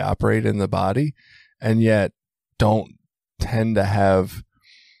how they operate in the body, and yet don't tend to have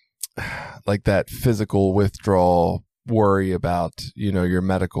like that physical withdrawal worry about, your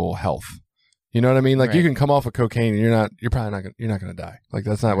medical health. You know what I mean? Like, you can come off of cocaine and you're not going to die. Like,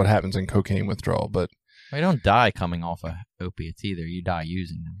 that's not what happens in cocaine withdrawal, but you don't die coming off of opiates either. You die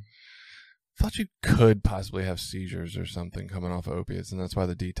using them. I thought you could possibly have seizures or something coming off of opiates, and that's why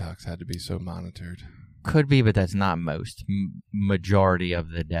the detox had to be so monitored. Could be, but that's not most. Majority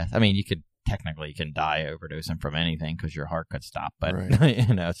of the death. I mean, you can die overdosing from anything because your heart could stop, but Right.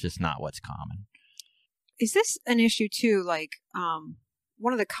 it's just not what's common. Is this an issue too? Like,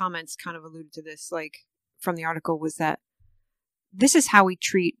 one of the comments kind of alluded to this, like from the article, was that this is how we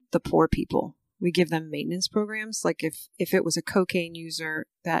treat the poor people. We give them maintenance programs. Like if it was a cocaine user,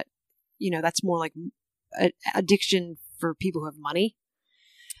 that, that's more like addiction for people who have money,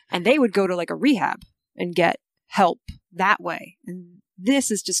 and they would go to like a rehab and get help that way. And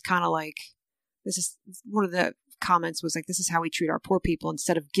this is just kind of like, this is one of the comments was like, this is how we treat our poor people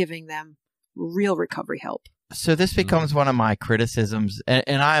instead of giving them real recovery help. So this becomes one of my criticisms,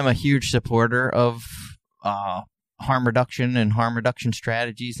 and I am a huge supporter of harm reduction and harm reduction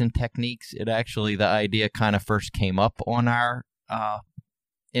strategies and techniques. The idea kind of first came up on our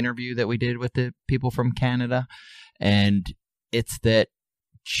interview that we did with the people from Canada, and it's that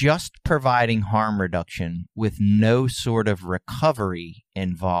just providing harm reduction with no sort of recovery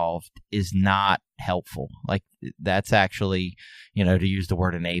involved is not helpful. Like, that's actually, to use the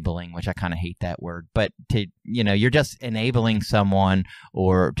word enabling, which I kind of hate that word, but you're just enabling someone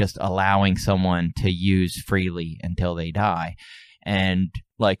or just allowing someone to use freely until they die. And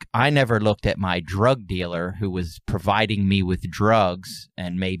like, I never looked at my drug dealer who was providing me with drugs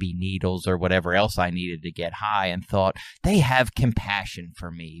and maybe needles or whatever else I needed to get high and thought they have compassion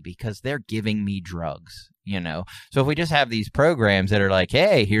for me because they're giving me drugs, So if we just have these programs that are like,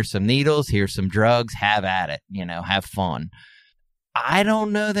 hey, here's some needles, here's some drugs, have at it, have fun. I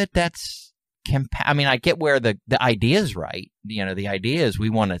don't know that that's I mean, I get where the idea is right. The idea is we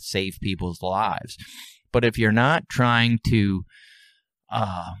want to save people's lives. But if you're not trying to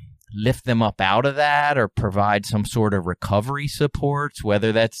lift them up out of that or provide some sort of recovery supports,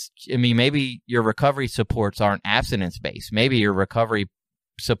 whether that's, maybe your recovery supports aren't abstinence-based. Maybe your recovery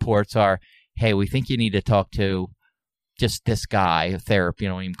supports are, hey, we think you need to talk to just this guy, a therapist,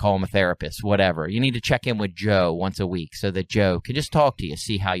 even call him a therapist, whatever. You need to check in with Joe once a week so that Joe can just talk to you,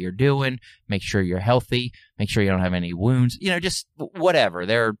 see how you're doing, make sure you're healthy, make sure you don't have any wounds, just whatever.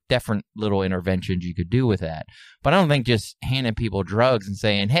 There are different little interventions you could do with that. But I don't think just handing people drugs and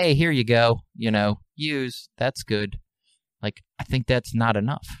saying, hey, here you go, use, that's good. Like, I think that's not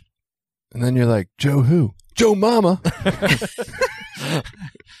enough. And then you're like, Joe who? Joe Mama.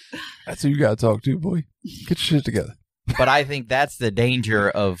 That's who you got to talk to, boy. Get your shit together. But I think that's the danger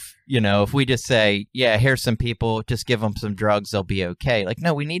of, if we just say, yeah, here's some people, just give them some drugs, they'll be okay. Like,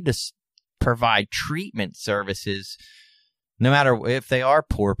 no, we need to provide treatment services, no matter if they are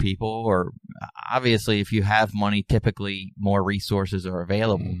poor people, or obviously if you have money, typically more resources are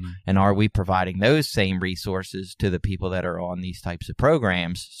available. Mm-hmm. And are we providing those same resources to the people that are on these types of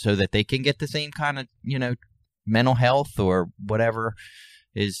programs so that they can get the same kind of, mental health or whatever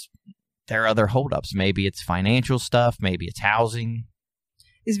is there are other holdups. Maybe it's financial stuff. Maybe it's housing.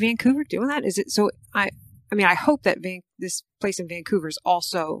 Is Vancouver doing that? Is it so? I hope that this place in Vancouver is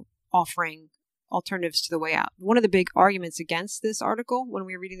also offering alternatives to the way out. One of the big arguments against this article when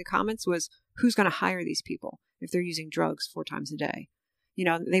we were reading the comments was who's going to hire these people if they're using drugs 4 times a day.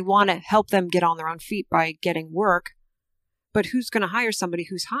 They want to help them get on their own feet by getting work, but who's going to hire somebody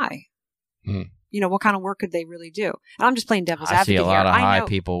who's high? Hmm. What kind of work could they really do? And I'm just playing devil's advocate here. I see a lot of high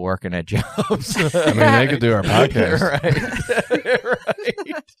people working at jobs. They could do our podcast.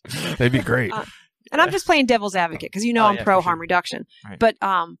 Right. They'd be great. And I'm just playing devil's advocate because I'm pro harm reduction. Right.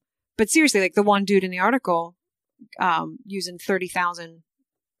 But seriously, like the one dude in the article using 30,000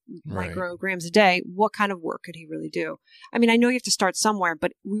 micrograms a day, what kind of work could he really do? I mean, I know you have to start somewhere,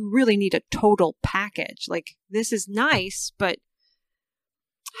 but we really need a total package. Like, this is nice, but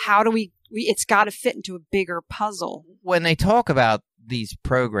how do we it's got to fit into a bigger puzzle. When they talk about these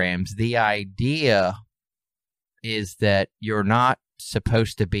programs, the idea is that you're not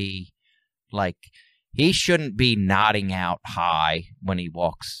supposed to be like, he shouldn't be nodding out high when he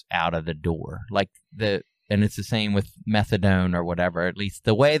walks out of the door. And it's the same with methadone or whatever, at least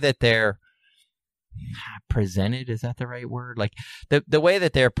the way that they're presented, is that the right word? Like the way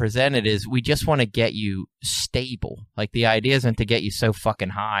that they're presented is, we just want to get you stable. Like, the idea isn't to get you so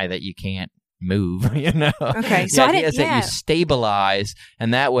fucking high that you can't move, Okay, so the idea is that you stabilize,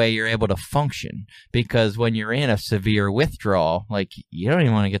 and that way you're able to function. Because when you're in a severe withdrawal, like, you don't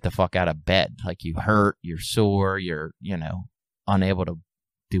even want to get the fuck out of bed. Like, you hurt, you're sore, you're unable to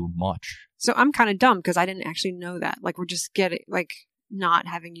do much. So I'm kind of dumb because I didn't actually know that. Like, we're just getting, like, not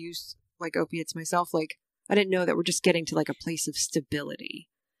having used like opiates myself, like, I didn't know that we're just getting to like a place of stability,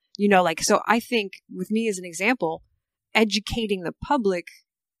 so I think with me as an example, educating the public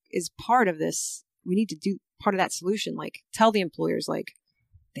is part of this. We need to do part of that solution. Like, tell the employers, like,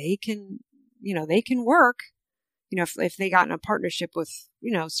 they can they can work, if they got in a partnership with,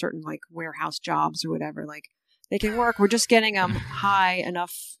 certain like warehouse jobs or whatever, like they can work. We're just getting them high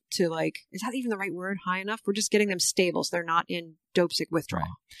enough to like, is that even the right word? High enough? We're just getting them stable so they're not in dope sick withdrawal.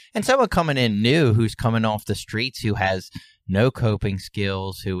 Right. And someone coming in new who's coming off the streets, who has no coping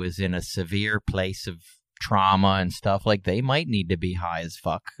skills, who is in a severe place of trauma and stuff, like they might need to be high as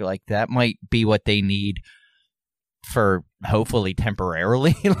fuck. Like that might be what they need for hopefully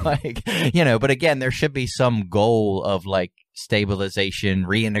temporarily, like, but again, there should be some goal of like stabilization,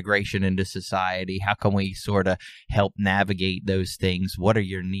 reintegration into society. How can we sort of help navigate those things? What are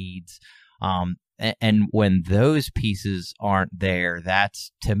your needs? And when those pieces aren't there,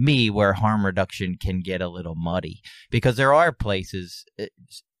 that's to me where harm reduction can get a little muddy, because there are places,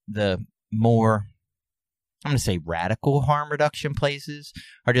 the more, I'm going to say radical harm reduction places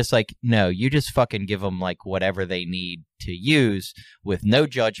are just like, no, you just fucking give them like whatever they need to use with no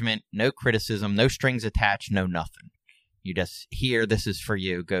judgment, no criticism, no strings attached, no nothing. You just, here, this is for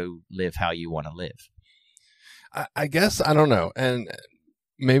you. Go live how you want to live. I guess, I don't know. And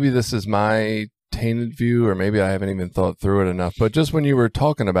maybe this is my tainted view, or maybe I haven't even thought through it enough. But just when you were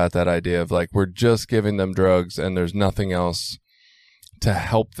talking about that idea of like, we're just giving them drugs and there's nothing else to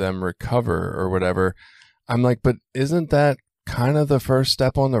help them recover or whatever, I'm like, but isn't that kind of the first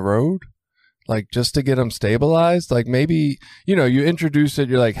step on the road? Like, just to get them stabilized? Like, maybe, you introduce it.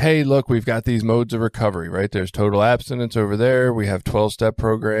 You're like, hey, look, we've got these modes of recovery, right? There's total abstinence over there. We have 12-step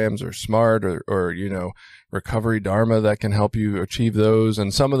programs or SMART or recovery Dharma that can help you achieve those.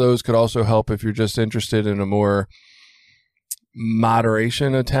 And some of those could also help if you're just interested in a more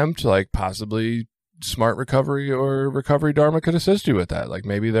moderation attempt, like possibly SMART recovery or recovery Dharma could assist you with that. Like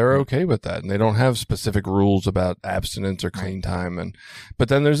maybe they're okay with that and they don't have specific rules about abstinence or clean time. But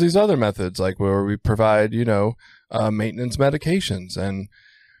then there's these other methods like where we provide, maintenance medications, and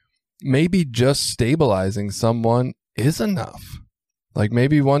maybe just stabilizing someone is enough. Like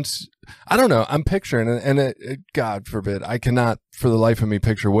maybe once, I don't know, I'm picturing, and God forbid, I cannot for the life of me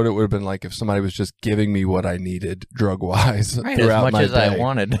picture what it would have been like if somebody was just giving me what I needed drug-wise throughout my day. As much as I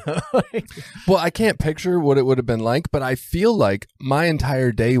wanted. Well, I can't picture what it would have been like, but I feel like my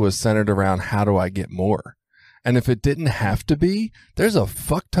entire day was centered around how do I get more? And if it didn't have to be, there's a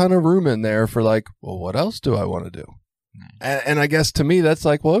fuck ton of room in there for like, well, what else do I want to do? And I guess to me, that's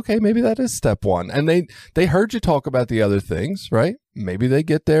like, well, okay, maybe that is step one. And they heard you talk about the other things, right? Maybe they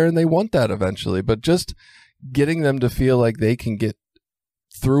get there and they want that eventually, but just getting them to feel like they can get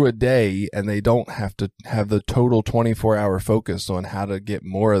through a day and they don't have to have the total 24-hour focus on how to get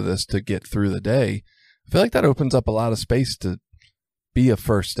more of this to get through the day. I feel like that opens up a lot of space to be a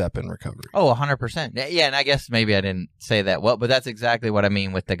first step in recovery. Oh, 100%. Yeah, and I guess maybe I didn't say that well, but that's exactly what I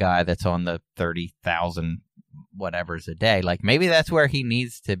mean with the guy that's on the 30,000 whatever's a day. Like maybe that's where he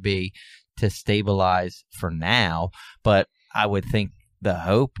needs to be to stabilize for now. But I would think the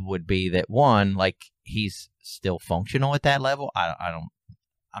hope would be that one, like he's still functional at that level.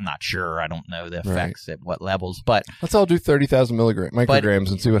 I'm not sure. I don't know the effects at what levels, but let's all do 30,000 micrograms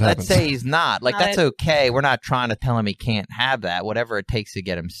and see what happens. Let's say he's not. Like that's okay. We're not trying to tell him he can't have that. Whatever it takes to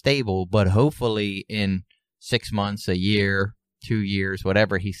get him stable. But hopefully in 6 months, a year, 2 years,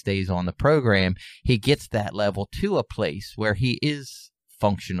 whatever he stays on the program, he gets that level to a place where he is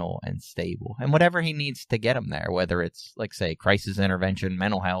functional and stable, and whatever he needs to get him there, whether it's like say crisis intervention,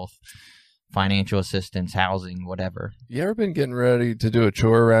 mental health, financial assistance, housing, whatever. You ever been getting ready to do a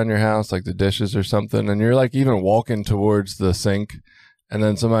chore around your house, like the dishes or something, and you're like even walking towards the sink, and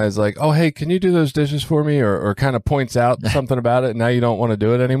then somebody's like, oh, hey, can you do those dishes for me? Or kind of points out something about it, and now you don't want to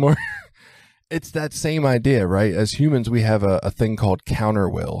do it anymore? It's that same idea, right? As humans, we have a thing called counter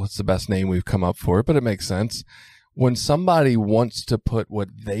will. It's the best name we've come up for it, but it makes sense. When somebody wants to put what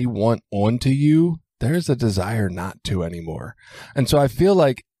they want onto you, there's a desire not to anymore. And so I feel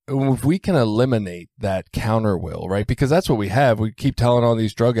like if we can eliminate that counter will, right? Because that's what we have. We keep telling all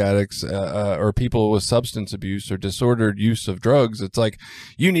these drug addicts or people with substance abuse or disordered use of drugs, it's like,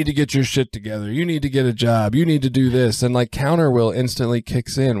 you need to get your shit together. You need to get a job. You need to do this. And like counter will instantly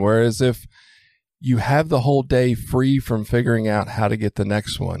kicks in. Whereas if you have the whole day free from figuring out how to get the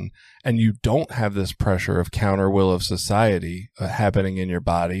next one, and you don't have this pressure of counter will of society happening in your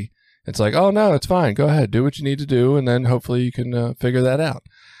body, it's like, oh no, it's fine. Go ahead, do what you need to do. And then hopefully you can figure that out.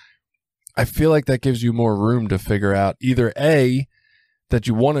 I feel like that gives you more room to figure out either A, that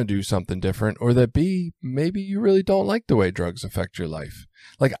you want to do something different, or that B, maybe you really don't like the way drugs affect your life.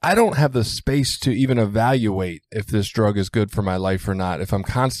 Like, I don't have the space to even evaluate if this drug is good for my life or not if I'm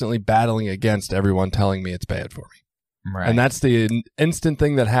constantly battling against everyone telling me it's bad for me. Right. And that's the instant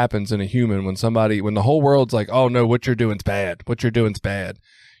thing that happens in a human when the whole world's like, oh no, what you're doing's bad. What you're doing's bad.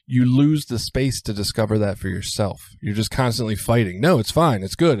 you lose the space to discover that for yourself. You're just constantly fighting. No, it's fine.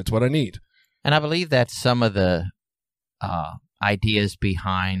 It's good. It's what I need. And I believe that's some of the ideas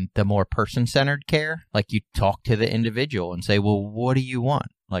behind the more person-centered care. Like, you talk to the individual and say, well, what do you want?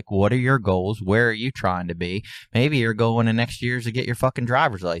 Like, what are your goals? Where are you trying to be? Maybe your goal in the next year is to get your fucking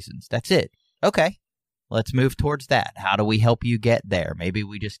driver's license. That's it. Okay. Let's move towards that. How do we help you get there? Maybe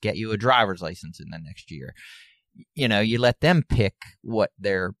we just get you a driver's license in the next year. You know, you let them pick what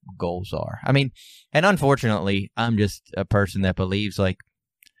their goals are. I mean, and unfortunately, I'm just a person that believes, like,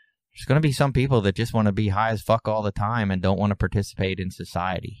 there's going to be some people that just want to be high as fuck all the time and don't want to participate in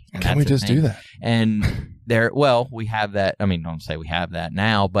society. And Can we just do that? And we have that. I mean, don't say we have that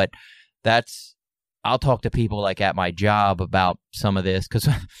now, but I'll talk to people like at my job about some of this, because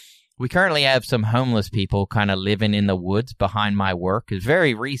we currently have some homeless people kind of living in the woods behind my work. It's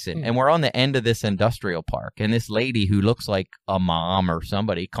very recent. And we're on the end of this industrial park. And this lady who looks like a mom or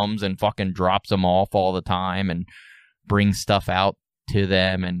somebody comes and fucking drops them off all the time and brings stuff out to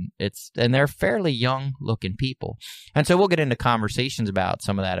them, and they're fairly young looking people. And so we'll get into conversations about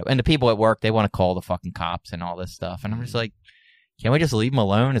some of that. And the people at work, they want to call the fucking cops and all this stuff. And I'm just like, can't we just leave them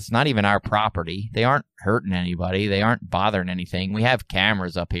alone? It's not even our property. They aren't hurting anybody. They aren't bothering anything. We have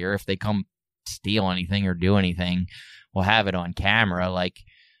cameras up here. If they come steal anything or do anything, we'll have it on camera. Like,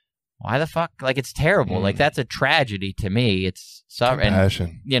 why the fuck? Like, it's terrible. Like, that's a tragedy to me. It's compassion.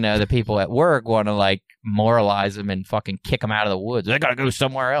 And, you know, the people at work want to, like, moralize them and fucking kick them out of the woods. They got to go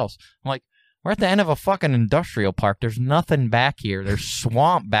somewhere else. I'm like, we're at the end of a fucking industrial park. There's nothing back here. There's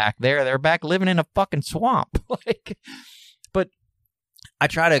swamp back there. They're back living in a fucking swamp. Like, but I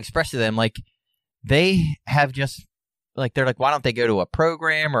try to express to them, like, they have just, like, they're like, why don't they go to a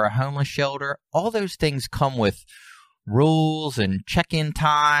program or a homeless shelter? All those things come with rules and check-in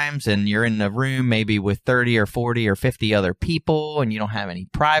times, and you're in a room maybe with 30 or 40 or 50 other people, and you don't have any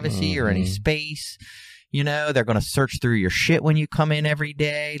privacy or any space. You know, they're going to search through your shit when you come in every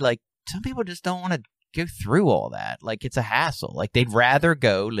day. Like, some people just don't want to go through all that. Like, it's a hassle. Like, they'd rather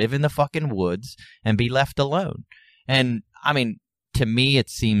go live in the fucking woods and be left alone. And, I mean, to me, it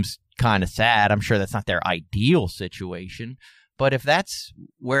seems kind of sad. I'm sure that's not their ideal situation. But if that's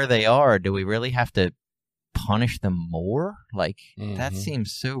where they are, do we really have to punish them more? Like, that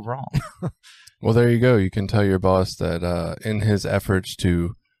seems so wrong. Well, there you go. You can tell your boss that in his efforts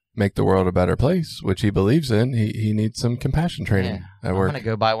to make the world a better place, which he believes in, he needs some compassion training at work. I'm going to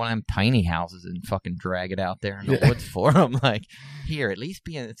go buy one of them tiny houses and fucking drag it out there in the woods for him. Like, here, at least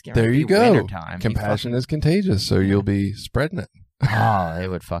it's going to be wintertime. Compassion is contagious, so you'll be spreading it. Oh, they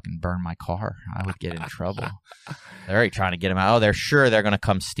would fucking burn my car. I would get in trouble. They're already trying to get them out. Oh, they're sure they're going to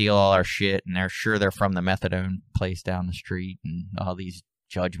come steal all our shit, and they're sure they're from the methadone place down the street, and all these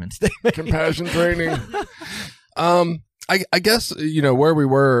judgments they make. Compassion training. I guess, you know, where we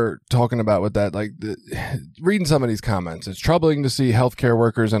were talking about with that, like, reading some of these comments, it's troubling to see healthcare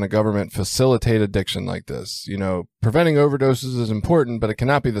workers and a government facilitate addiction like this. You know, preventing overdoses is important, but it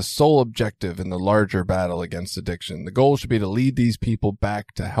cannot be the sole objective in the larger battle against addiction. The goal should be to lead these people back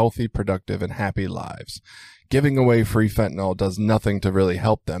to healthy, productive, and happy lives. Giving away free fentanyl does nothing to really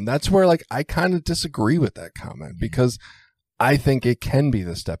help them. That's where, like, I kind of disagree with that comment, because I think it can be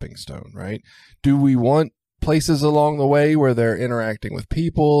the stepping stone, right? Do we want places along the way where they're interacting with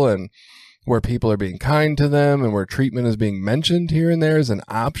people and where people are being kind to them and where treatment is being mentioned here and there as an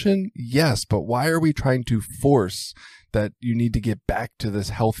option? Yes, but why are we trying to force that you need to get back to this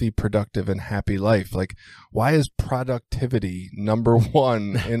healthy, productive, and happy life? Like, why is productivity number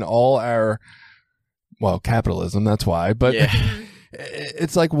one in all our, well, capitalism, that's why, but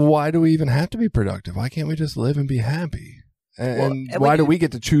it's like, why do we even have to be productive? Why can't we just live and be happy? And why do we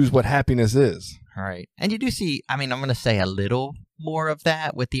get to choose what happiness is? Right. And you do see, I mean, I'm going to say a little more of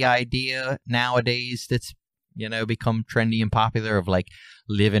that with the idea nowadays that's, you know, become trendy and popular of, like,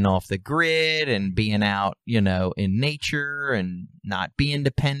 living off the grid and being out, you know, in nature and not being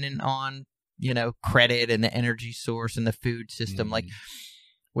dependent on, you know, credit and the energy source and the food system. Like,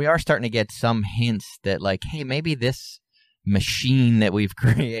 we are starting to get some hints that, like, hey, maybe this machine that we've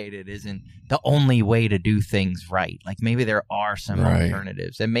created isn't the only way to do things right. Like, maybe there are some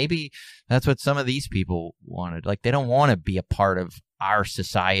alternatives, and maybe that's what some of these people wanted. Like, they don't want to be a part of our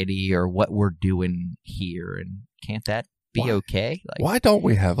society or what we're doing here, and can't that be okay? Like, why don't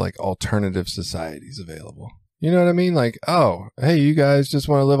we have, like, alternative societies available? You know what I mean? Like, oh, hey, you guys just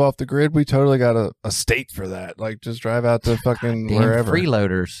want to live off the grid? We totally got a state for that. Like, just drive out to fucking wherever.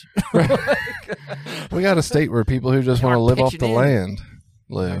 Freeloaders. We got a state where people who just want to live off the land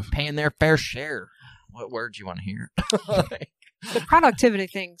live. They're paying their fair share. What words you want to hear? The productivity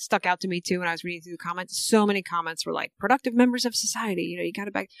thing stuck out to me too when I was reading through the comments. So many comments were like, productive members of society, you got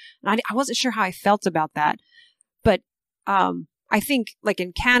to back. And I wasn't sure how I felt about that. But I think like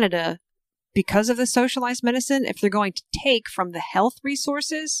in Canada, because of the socialized medicine, if they're going to take from the health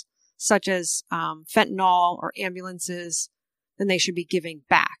resources, such as fentanyl or ambulances, then they should be giving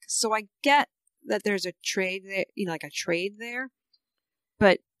back. So I get that there's a trade there, like a trade there.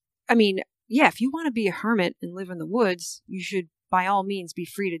 But I mean, yeah, if you want to be a hermit and live in the woods, you should by all means be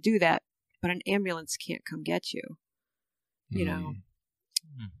free to do that. But an ambulance can't come get you. You know,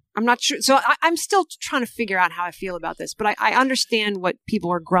 I'm not sure. So I'm still trying to figure out how I feel about this. But I understand what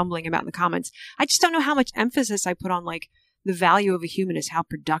people are grumbling about in the comments. I just don't know how much emphasis I put on like the value of a human is how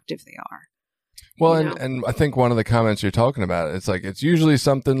productive they are. Well, and I think one of the comments you're talking about, it's like, it's usually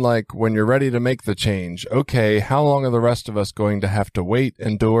something like when you're ready to make the change. Okay, how long are the rest of us going to have to wait,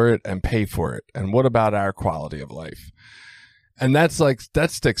 endure it, and pay for it? And what about our quality of life? And that's like, that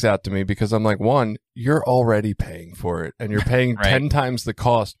sticks out to me because I'm like, one, you're already paying for it and you're paying 10 times the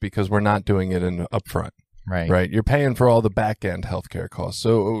cost because we're not doing it in upfront. Right. You're paying for all the back end healthcare costs.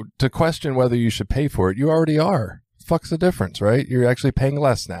 So to question whether you should pay for it, you already are. Fuck's the difference, right? You're actually paying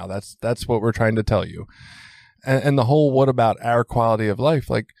less now. That's what we're trying to tell you. And the whole, what about our quality of life?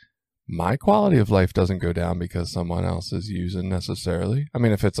 Like, my quality of life doesn't go down because someone else is using necessarily. I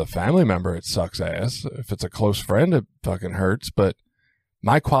mean, if it's a family member, it sucks ass. If it's a close friend, it fucking hurts. But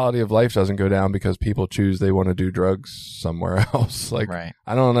my quality of life doesn't go down because people choose they want to do drugs somewhere else. Like,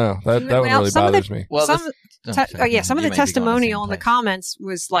 I don't know. That one really bothers me. Well, some of the testimonial in the comments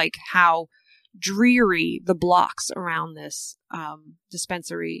was like how dreary the blocks around this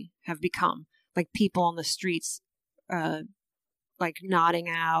dispensary have become. Like people on the streets, like nodding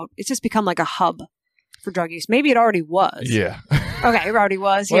out. It's just become like a hub for drug use. Maybe it already was. Yeah. Okay, it already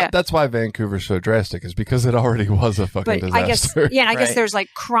was. Well, yeah. That's why Vancouver's so drastic, is because it already was a fucking disaster. I guess there's like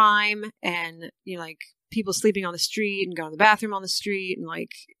crime and like people sleeping on the street and going to the bathroom on the street and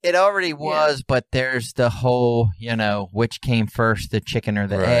like it already was, but there's the whole, which came first, the chicken or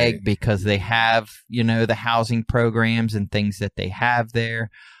the egg, because they have, the housing programs and things that they have there.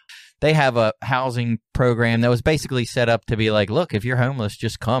 They have a housing program that was basically set up to be like, look, if you're homeless,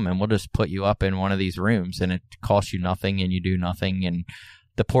 just come and we'll just put you up in one of these rooms and it costs you nothing and you do nothing. And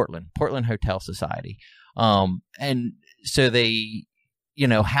the Portland Hotel Society. And so they,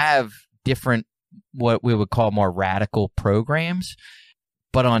 have different, what we would call more radical programs.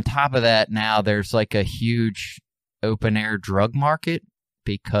 But on top of that, now there's like a huge open air drug market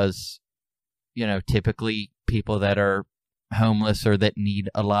because, typically people that are homeless or that need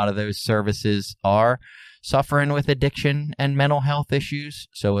a lot of those services are suffering with addiction and mental health issues.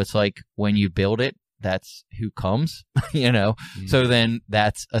 So it's like when you build it, that's who comes, So then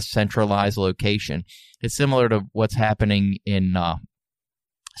that's a centralized location. It's similar to what's happening in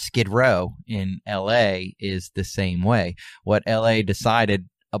Skid Row in LA is the same way. What LA decided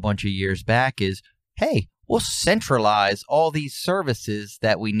a bunch of years back is, hey, we'll centralize all these services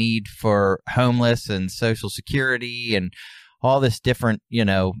that we need for homeless and Social Security and all this different,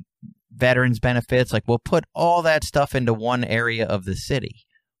 veterans benefits. Like, we'll put all that stuff into one area of the city.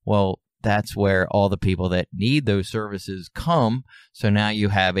 Well, that's where all the people that need those services come. So now you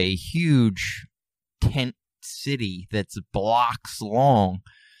have a huge tent city that's blocks long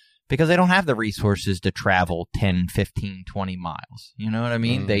because they don't have the resources to travel 10, 15, 20 miles. You know what I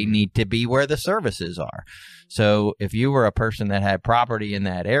mean? They need to be where the services are. So if you were a person that had property in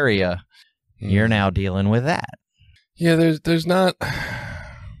that area, you're now dealing with that. Yeah, there's not,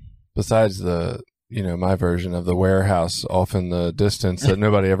 besides the, my version of the warehouse off in the distance that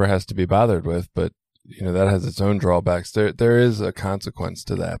nobody ever has to be bothered with, but, that has its own drawbacks. There is a consequence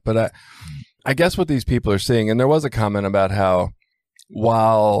to that. But I guess what these people are seeing, and there was a comment about how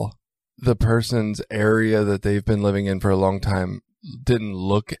while the person's area that they've been living in for a long time didn't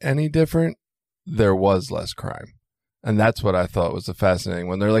look any different, there was less crime. And that's what I thought was the fascinating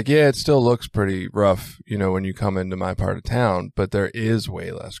one. They're like, yeah, it still looks pretty rough, when you come into my part of town, but there is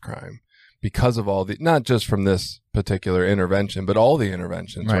way less crime because of all the, not just from this particular intervention, but all the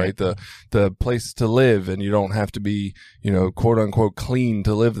interventions, right? The place to live, and you don't have to be, quote unquote clean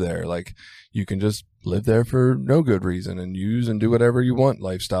to live there. Like, you can just live there for no good reason and use and do whatever you want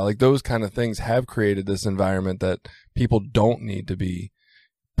lifestyle. Like, those kind of things have created this environment that people don't need to be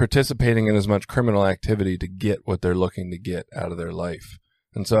participating in as much criminal activity to get what they're looking to get out of their life.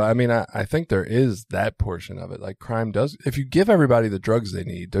 And so, I mean, I think there is that portion of it. Like, crime does, if you give everybody the drugs they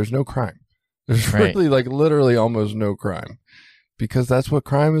need, there's no crime. There's really, like, literally almost no crime, because that's what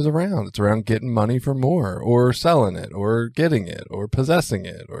crime is around. It's around getting money for more, or selling it, or getting it, or possessing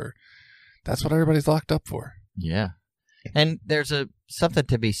it, or that's what everybody's locked up for. Yeah. And there's something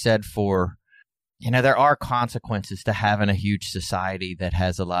to be said for, there are consequences to having a huge society that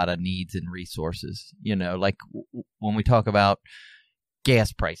has a lot of needs and resources. Like when we talk about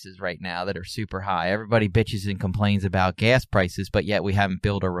gas prices right now that are super high, everybody bitches and complains about gas prices, but yet we haven't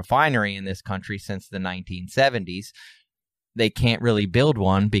built a refinery in this country since the 1970s. They can't really build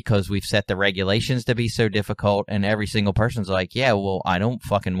one because we've set the regulations to be so difficult, and every single person's like, yeah, well, I don't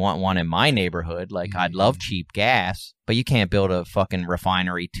fucking want one in my neighborhood. Like, I'd love cheap gas, but you can't build a fucking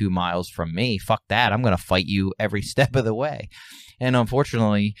refinery 2 miles from me. Fuck that. I'm going to fight you every step of the way. And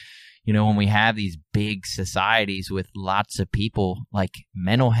unfortunately, when we have these big societies with lots of people, like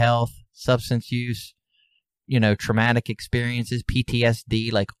mental health, substance use, traumatic experiences,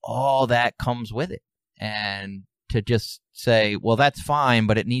 PTSD, like all that comes with it. And to just say, well, that's fine,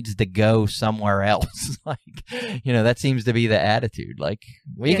 but it needs to go somewhere else. That seems to be the attitude. Like,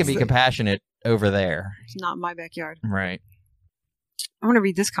 we can be compassionate over there. It's not my backyard. Right. I want to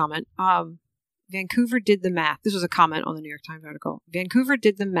read this comment. Vancouver did the math. This was a comment on the New York Times article. Vancouver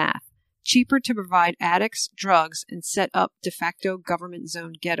did the math. Cheaper to provide addicts drugs and set up de facto government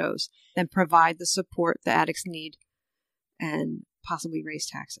zone ghettos than provide the support the addicts need and possibly raise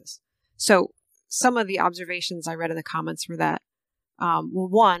taxes. So, some of the observations I read in the comments were that,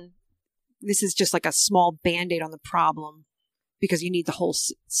 one, this is just like a small Band-Aid on the problem because you need the whole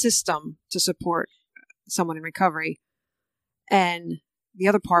system to support someone in recovery. And the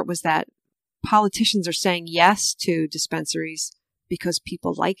other part was that politicians are saying yes to dispensaries because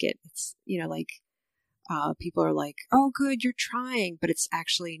people like it. It's, people are like, oh, good, you're trying, but it's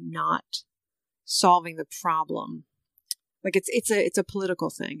actually not solving the problem. Like, it's a political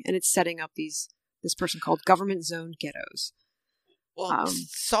thing, and it's setting up this person called government zone ghettos. Well,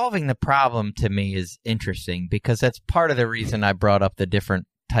 solving the problem to me is interesting because that's part of the reason I brought up the different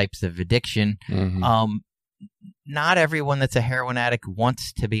types of addiction. Mm-hmm. Not everyone that's a heroin addict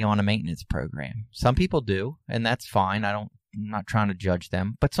wants to be on a maintenance program. Some people do, and that's fine. I'm not trying to judge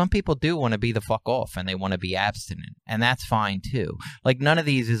them, but some people do want to be the fuck off and they want to be abstinent, and that's fine too. Like, none of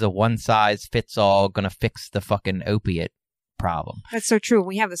these is a one size fits all gonna fix the fucking opiate problem. That's so true. When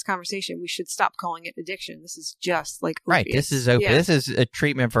we have this conversation, we should stop calling it addiction. This is just like opiates. Right. This is This is a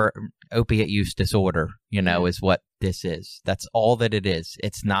treatment for opiate use disorder, is what this is. That's all that it is.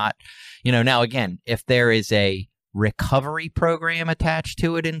 It's not, now again, if there is a recovery program attached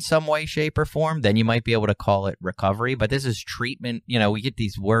to it in some way, shape, or form, then you might be able to call it recovery. But this is treatment. We get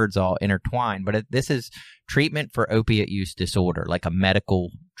these words all intertwined, but this is treatment for opiate use disorder, like a medical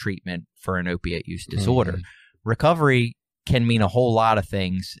treatment for an opiate use disorder. Mm-hmm. Recovery can mean a whole lot of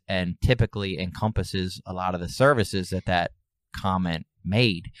things and typically encompasses a lot of the services that comment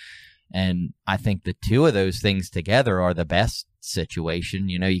made. And I think the two of those things together are the best situation.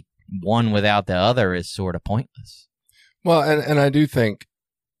 One without the other is sort of pointless. Well, and I do think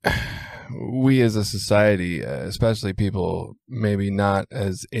we as a society, especially people maybe not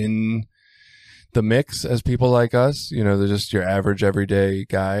as in the mix as people like us, they're just your average everyday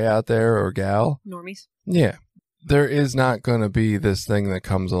guy out there or gal. Normies. Yeah. There is not going to be this thing that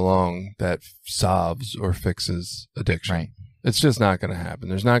comes along that solves or fixes addiction. Right. It's just not going to happen.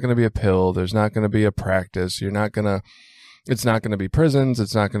 There's not going to be a pill. There's not going to be a practice. It's not going to be prisons.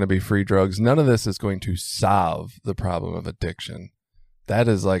 It's not going to be free drugs. None of this is going to solve the problem of addiction. That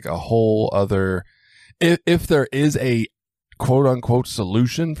is like a whole other, if there is a quote unquote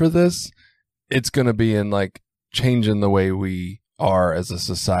solution for this, it's going to be in like changing the way we are as a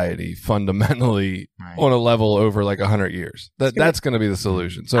society fundamentally on a level over like 100 years. That's going to be the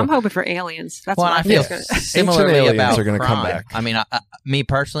solution. So I'm hoping for aliens. That's what I feel. Similarly about are going to come crime. back. I mean, me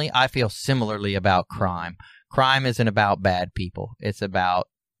personally, I feel similarly about crime. Crime isn't about bad people. It's about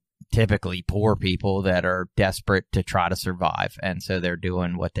typically poor people that are desperate to try to survive, and so they're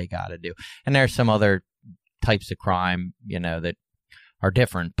doing what they got to do. And there's some other types of crime, that are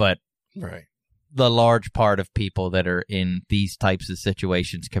different, but right. The large part of people that are in these types of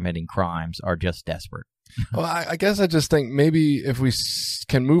situations committing crimes are just desperate. Well, I guess I just think maybe if we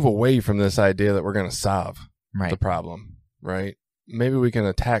can move away from this idea that we're going to solve the problem, right? Maybe we can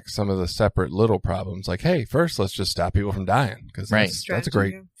attack some of the separate little problems. Like, hey, first, let's just stop people from dying because that's a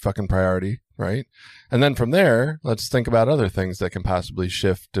great fucking priority, right? And then from there, let's think about other things that can possibly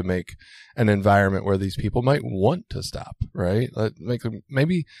shift to make an environment where these people might want to stop, right?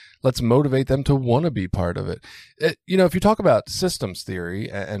 Maybe let's motivate them to want to be part of it. If you talk about systems theory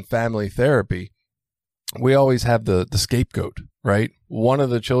and family therapy, we always have the scapegoat, right? One of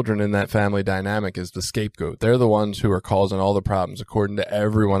the children in that family dynamic is the scapegoat. They're the ones who are causing all the problems according to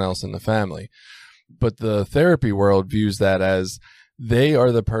everyone else in the family. But the therapy world views that as they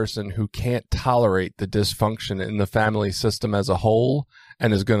are the person who can't tolerate the dysfunction in the family system as a whole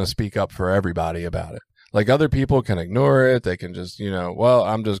and is going to speak up for everybody about it. Like, other people can ignore it. They can just, well,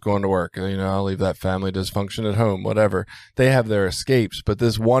 I'm just going to work. I'll leave that family dysfunction at home, whatever. They have their escapes. But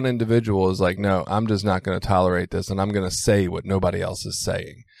this one individual is like, no, I'm just not going to tolerate this. And I'm going to say what nobody else is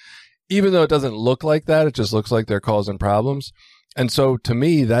saying. Even though it doesn't look like that, it just looks like they're causing problems. And so to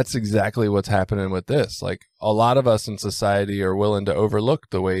me, that's exactly what's happening with this. Like, a lot of us in society are willing to overlook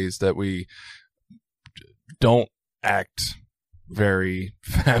the ways that we don't act very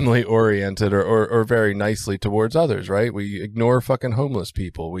family oriented or very nicely towards others, right? We ignore fucking homeless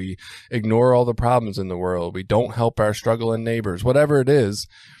people. We ignore all the problems in the world. We don't help our struggling neighbors, whatever it is.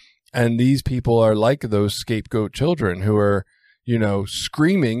 And these people are like those scapegoat children who are,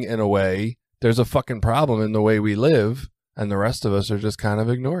 screaming in a way, there's a fucking problem in the way we live, and the rest of us are just kind of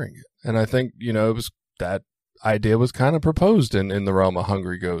ignoring it. And I think, it was that idea was kind of proposed in the realm of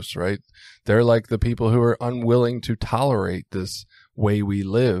Hungry Ghosts, right? They're like the people who are unwilling to tolerate this way we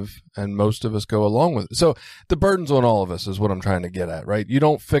live, and most of us go along with it. So the burden's on all of us is what I'm trying to get at, right? You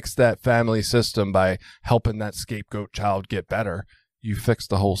don't fix that family system by helping that scapegoat child get better. You fix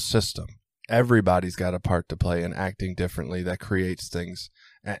the whole system. Everybody's got a part to play in acting differently that creates things.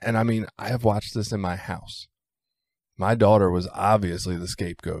 And I mean, I have watched this in my house. My daughter was obviously the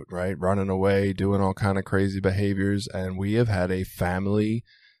scapegoat, right? Running away, doing all kind of crazy behaviors. And we have had a family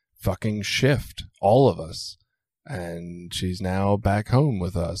fucking shift, all of us. And she's now back home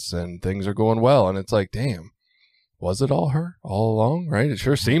with us and things are going well. And it's like, damn, was it all her all along, right? It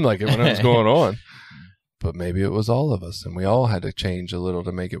sure seemed like it when it was going on. But maybe it was all of us and we all had to change a little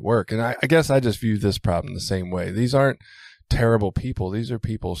to make it work. And I guess I just view this problem the same way. These aren't terrible people. These are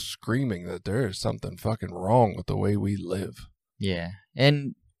people screaming that there is something fucking wrong with the way we live. Yeah.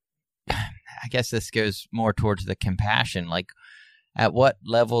 And I guess this goes more towards the compassion. Like, at what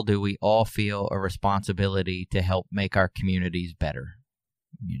level do we all feel a responsibility to help make our communities better?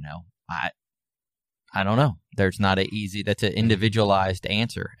 I don't know. There's not that's an individualized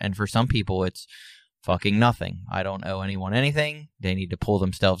answer. And for some people, it's fucking nothing. I don't owe anyone anything. They need to pull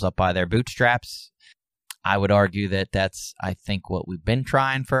themselves up by their bootstraps. I would argue that that's, I think, what we've been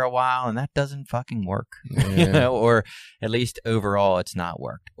trying for a while, and that doesn't fucking work, Yeah. Or at least overall it's not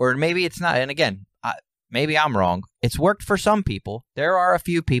worked. Or maybe it's not. And again, maybe I'm wrong. It's worked for some people. There are a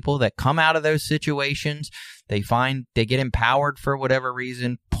few people that come out of those situations. They get empowered for whatever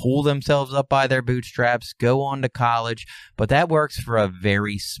reason, pull themselves up by their bootstraps, go on to college. But that works for a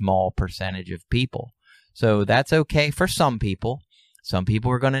very small percentage of people. So that's okay for some people. Some people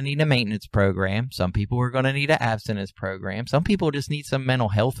are going to need a maintenance program. Some people are going to need an abstinence program. Some people just need some mental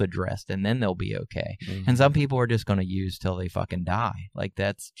health addressed, and then they'll be okay. Mm-hmm. And some people are just going to use till they fucking die. Like,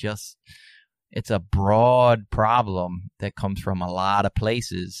 that's just, it's a broad problem that comes from a lot of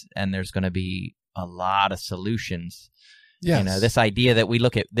places, and there's going to be a lot of solutions. Yes. This idea that we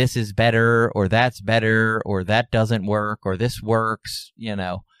look at this is better, or that's better, or that doesn't work, or this works,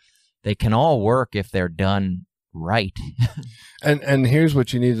 they can all work if they're done right. And here's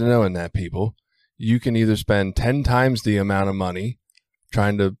what you need to know in that, people. You can either spend 10 times the amount of money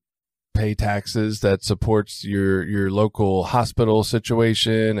trying to pay taxes that supports your local hospital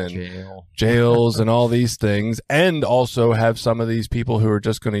situation and jails and all these things, and also have some of these people who are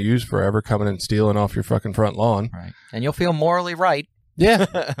just going to use forever coming and stealing off your fucking front lawn. Right. And you'll feel morally right. Yeah.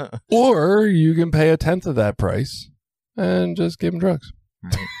 Or you can pay 1/10 of that price and just give them drugs.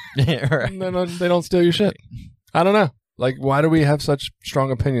 Right. Right. And then they don't steal your shit. I don't know. Like, why do we have such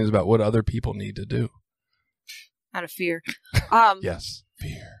strong opinions about what other people need to do? Out of fear. Yes,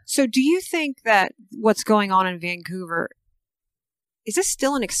 fear. So do you think that what's going on in Vancouver, is this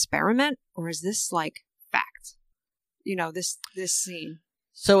still an experiment, or is this like fact? This scene.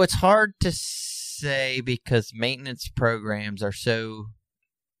 So it's hard to say because maintenance programs are so,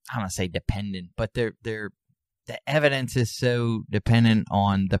 I don't want to say dependent, but they're the evidence is so dependent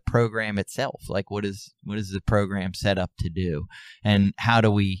on the program itself. Like, what is the program set up to do? And how do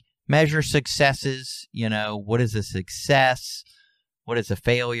we measure successes? What is a success? What is a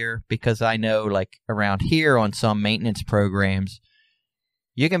failure? Because I know, like, around here on some maintenance programs,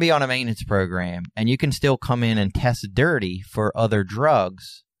 you can be on a maintenance program and you can still come in and test dirty for other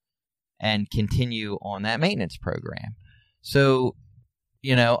drugs and continue on that maintenance program. So,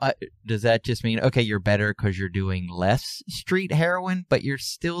 does that just mean, okay, you're better because you're doing less street heroin, but you're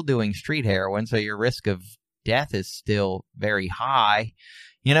still doing street heroin, so your risk of death is still very high.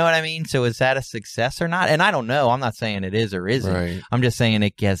 You know what I mean? So is that a success or not? And I don't know. I'm not saying it is or isn't. Right. I'm just saying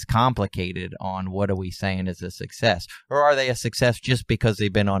it gets complicated on what are we saying is a success. Or are they a success just because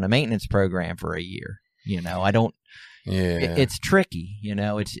they've been on a maintenance program for a year? I don't... Yeah. it's tricky,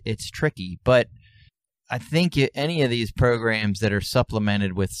 it's tricky. But I think any of these programs that are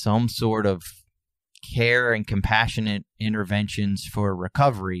supplemented with some sort of care and compassionate interventions for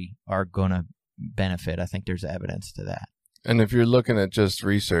recovery are going to benefit. I think there's evidence to that. And if you're looking at just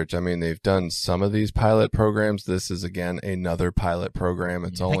research, I mean, they've done some of these pilot programs. This is, again, another pilot program.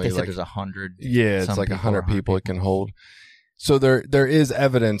 It's only like there's 100. Yeah, it's like 100 people it can hold. So there is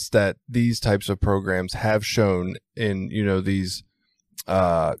evidence that these types of programs have shown in, these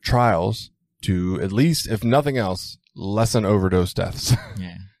trials to at least, if nothing else, lessen overdose deaths.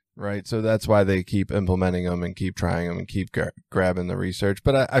 Yeah. Right. So that's why they keep implementing them and keep trying them and keep grabbing the research.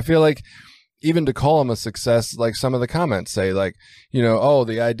 But I feel like even to call them a success, like some of the comments say, like,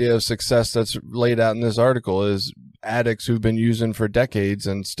 the idea of success that's laid out in this article is addicts who've been using for decades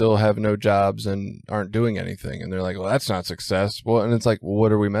and still have no jobs and aren't doing anything. And they're like, well, that's not success. Well, and it's like, well,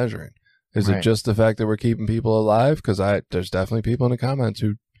 what are we measuring? Is it just the fact that we're keeping people alive? Because there's definitely people in the comments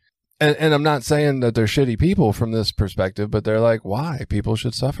who, and I'm not saying that they're shitty people from this perspective, but they're like, why? People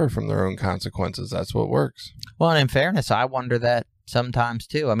should suffer from their own consequences. That's what works. Well, and in fairness, I wonder that sometimes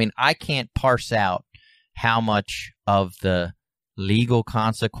too. I mean, I can't parse out how much of the legal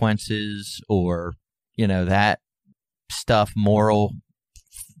consequences or, that stuff, moral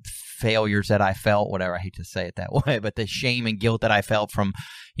failures that I felt, whatever, I hate to say it that way, but the shame and guilt that I felt from,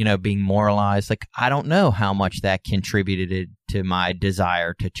 being moralized, like, I don't know how much that contributed to my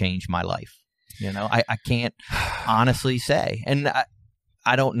desire to change my life. I can't honestly say. And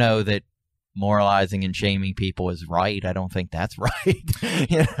I don't know that moralizing and shaming people is right. I don't think that's right.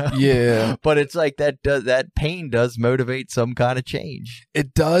 Yeah. But it's like that pain does motivate some kind of change.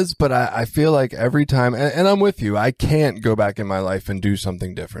 It does, but I feel like every time, and I'm with you, I can't go back in my life and do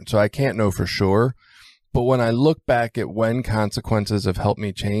something different. So I can't know for sure. But when I look back at when consequences have helped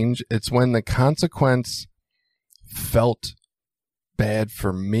me change, it's when the consequence felt bad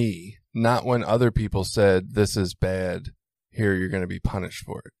for me, not when other people said, this is bad, here, you're going to be punished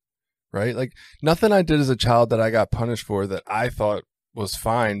for it. Right? Like, nothing I did as a child that I got punished for that I thought was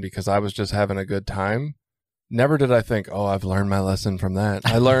fine because I was just having a good time. Never did I think, oh, I've learned my lesson from that.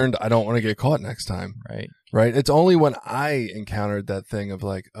 I learned I don't want to get caught next time. Right. Right? It's only when I encountered that thing of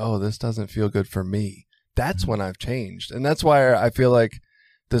like, oh, this doesn't feel good for me. That's when I've changed. And that's why I feel like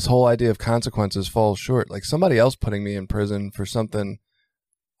this whole idea of consequences falls short. Like, somebody else putting me in prison for something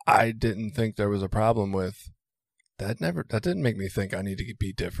I didn't think there was a problem with, that didn't make me think I need to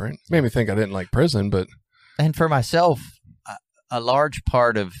be different. It made me think I didn't like prison, but. And for myself, a large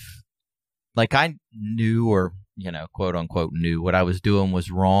part of, like, I knew, or, quote unquote knew what I was doing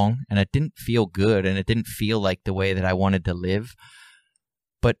was wrong, and it didn't feel good, and it didn't feel like the way that I wanted to live.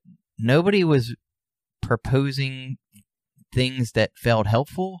 But nobody was proposing things that felt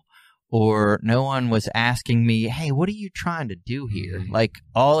helpful, or no one was asking me, hey, what are you trying to do here? Like,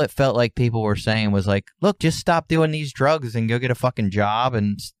 all it felt like people were saying was like, look, just stop doing these drugs and go get a fucking job.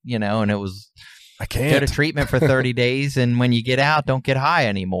 And, and it was, I can't go to treatment for 30 days. And when you get out, don't get high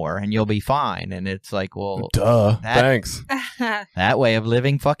anymore and you'll be fine. And it's like, well, duh, thanks. That way of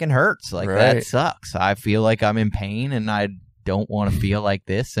living fucking hurts. Like, right. That sucks. I feel like I'm in pain and I don't want to feel like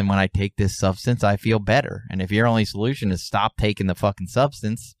this. And when I take this substance, I feel better. And if your only solution is stop taking the fucking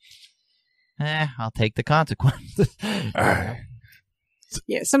substance, I'll take the consequences.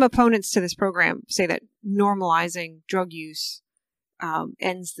 Yeah, some opponents to this program say that normalizing drug use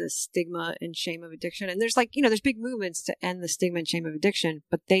ends the stigma and shame of addiction. And there's there's big movements to end the stigma and shame of addiction,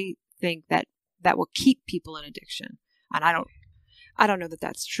 but they think that will keep people in addiction. And I don't know that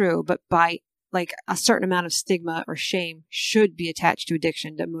that's true, but by like a certain amount of stigma or shame should be attached to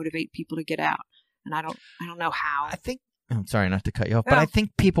addiction to motivate people to get out. And I don't know how. I think, I'm sorry not to cut you off, but I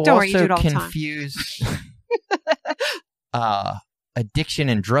think people worry, also confuse addiction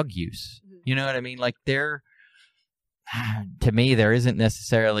and drug use. You know what I mean? Like, to me, there isn't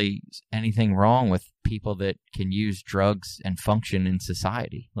necessarily anything wrong with people that can use drugs and function in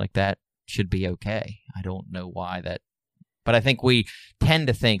society. Like, that should be okay. I don't know why that, but I think we tend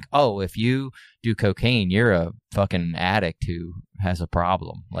to think, oh, if you do cocaine, you're a fucking addict who has a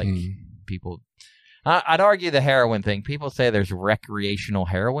problem. Like, people... I'd argue the heroin thing. People say there's recreational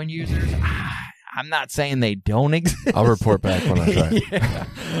heroin users. I'm not saying they don't exist. I'll report back when I try.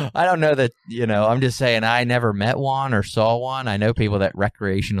 Yeah. I don't know that, I'm just saying I never met one or saw one. I know people that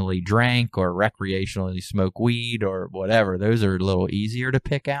recreationally drank or recreationally smoke weed or whatever. Those are a little easier to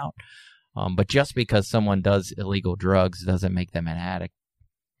pick out. But just because someone does illegal drugs doesn't make them an addict.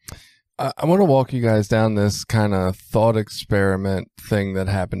 I want to walk you guys down this kind of thought experiment thing that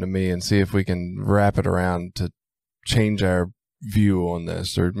happened to me and see if we can wrap it around to change our view on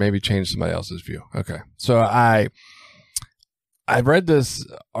this, or maybe change somebody else's view. Okay. So I I read this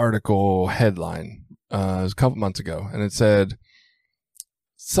article headline it was a couple months ago, and it said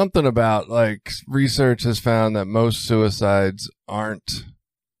something about like research has found that most suicides aren't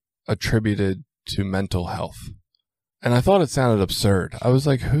attributed to mental health. And I thought it sounded absurd. I was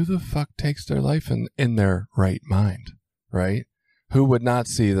like, who the fuck takes their life in their right mind, right? Who would not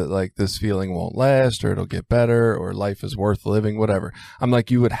see that like this feeling won't last or it'll get better or life is worth living, whatever. I'm like,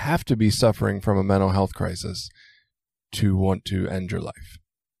 you would have to be suffering from a mental health crisis to want to end your life,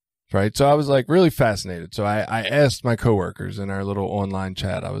 right? So I was like really fascinated. So I asked my coworkers in our little online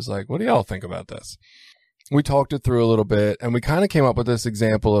chat, I was like, what do y'all think about this? We talked it through a little bit and we kind of came up with this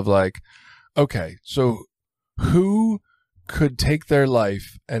example of like, okay, so who could take their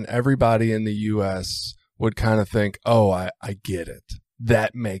life and everybody in the U.S. would kind of think, oh, I get it.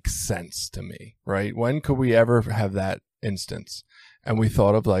 That makes sense to me, right? When could we ever have that instance? And we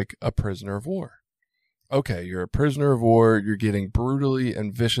thought of like a prisoner of war. Okay, you're a prisoner of war. You're getting brutally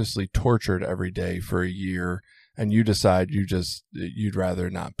and viciously tortured every day for a year. And you decide you'd rather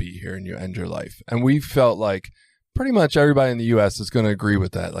not be here and you end your life. And we felt like pretty much everybody in the U.S. is going to agree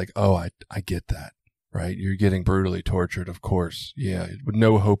with that. Like, oh, I get that. Right? You're getting brutally tortured, of course. Yeah, with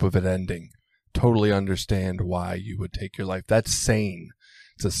no hope of it ending. Totally understand why you would take your life. That's sane.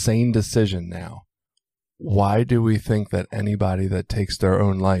 It's a sane decision now. Why do we think that anybody that takes their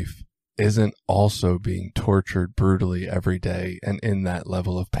own life isn't also being tortured brutally every day and in that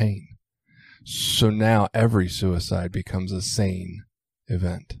level of pain? So now every suicide becomes a sane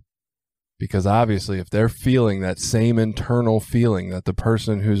event. Because obviously, if they're feeling that same internal feeling that the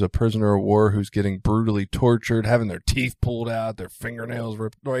person who's a prisoner of war, who's getting brutally tortured, having their teeth pulled out, their fingernails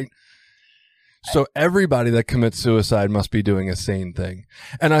ripped, right? So everybody that commits suicide must be doing a sane thing.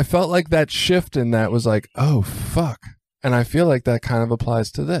 And I felt like that shift in that was like, oh, fuck. And I feel like that kind of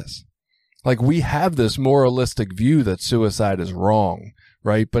applies to this. Like we have this moralistic view that suicide is wrong,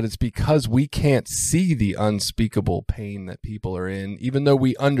 right? But it's because we can't see the unspeakable pain that people are in, even though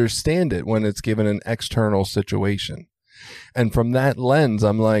we understand it when it's given an external situation. And from that lens,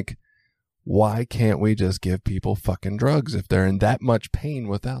 I'm like, why can't we just give people fucking drugs if they're in that much pain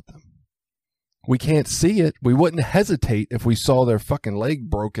without them? We can't see it. We wouldn't hesitate if we saw their fucking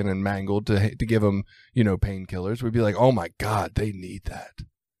leg broken and mangled to give them, painkillers. We'd be like, oh my God, they need that.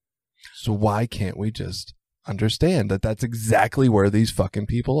 So why can't we just understand that that's exactly where these fucking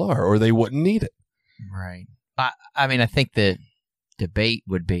people are, or they wouldn't need it? Right. I mean, I think the debate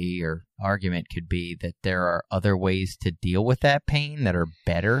would be, or argument could be, that there are other ways to deal with that pain that are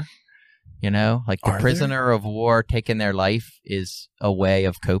better. Like the prisoner of war taking their life is a way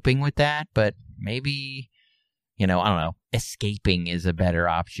of coping with that, but maybe, I don't know, escaping is a better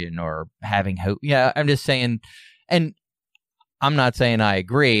option, or having hope. Yeah, I'm just saying, and I'm not saying I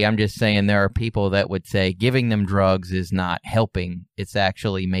agree. I'm just saying there are people that would say giving them drugs is not helping. It's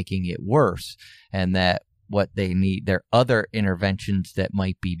actually making it worse. And that what they need, there are other interventions that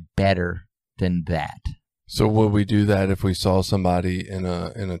might be better than that. So would we do that if we saw somebody in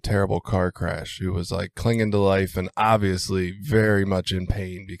a terrible car crash who was like clinging to life and obviously very much in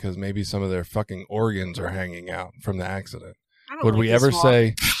pain because maybe some of their fucking organs are hanging out from the accident? Would we ever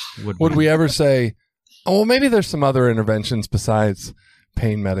say, would we ever say, oh, well, maybe there's some other interventions besides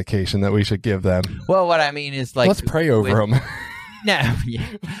pain medication that we should give them? Well, what I mean is like, let's pray over them. No, yeah.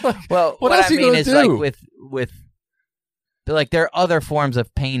 Well, what I mean is like with like there are other forms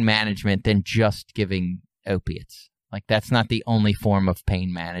of pain management than just giving opiates. Like that's not the only form of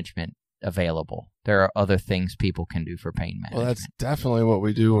pain management available. There are other things people can do for pain management. Well, that's definitely what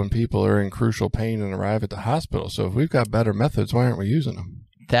we do when people are in crucial pain and arrive at the hospital. So if we've got better methods, why aren't we using them?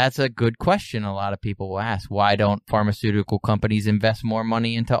 That's a good question a lot of people will ask. Why don't pharmaceutical companies invest more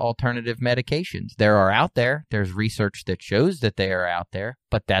money into alternative medications? There are out there. There's research that shows that they are out there,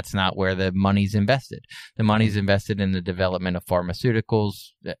 but that's not where the money's invested. The money's invested in the development of pharmaceuticals,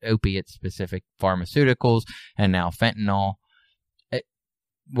 opiate-specific pharmaceuticals, and now fentanyl.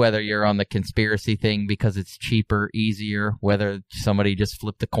 Whether you're on the conspiracy thing because it's cheaper, easier, whether somebody just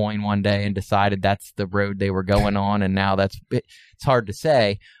flipped a coin one day and decided that's the road they were going on, and now it's hard to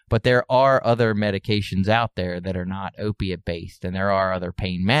say. But there are other medications out there that are not opiate-based, and there are other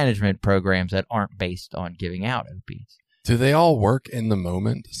pain management programs that aren't based on giving out opiates. Do they all work in the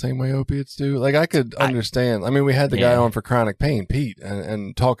moment the same way opiates do? Like I could understand. I mean, we had the guy on for chronic pain, Pete,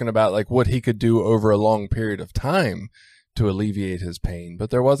 and talking about like what he could do over a long period of time to alleviate his pain,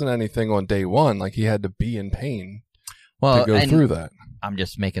 but there wasn't anything on day one. Like he had to be in pain to go through that. I'm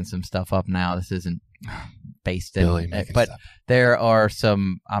just making some stuff up now. This isn't based in, but there are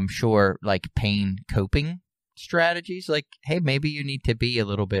some, I'm sure, like pain coping strategies. Like, hey, maybe you need to be a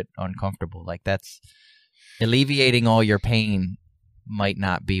little bit uncomfortable. Like that's alleviating all your pain might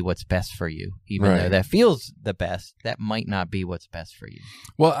not be what's best for you. Even though that feels the best, that might not be what's best for you.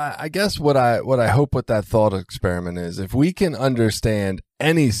 Well, I guess what I hope with that thought experiment is if we can understand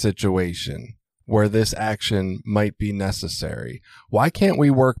any situation where this action might be necessary, why can't we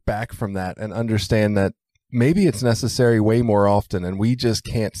work back from that and understand that maybe it's necessary way more often and we just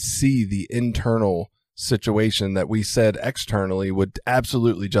can't see the internal situation that we said externally would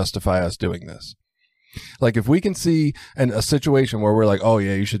absolutely justify us doing this? Like if we can see a situation where we're like, oh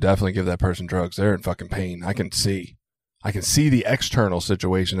yeah, you should definitely give that person drugs. They're in fucking pain. I can see the external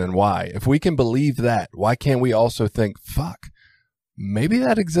situation and why. If we can believe that, why can't we also think, fuck, maybe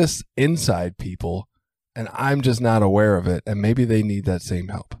that exists inside people and I'm just not aware of it. And maybe they need that same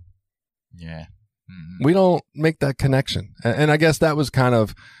help. Yeah. Mm-hmm. We don't make that connection. And I guess that was kind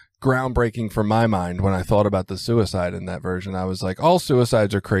of groundbreaking for my mind when I thought about the suicide in that version. I was like, all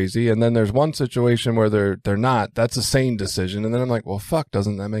suicides are crazy, and then there's one situation where they're not. That's a sane decision. And then I'm like, well, fuck,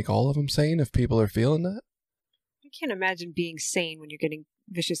 doesn't that make all of them sane if people are feeling that? I can't imagine being sane when you're getting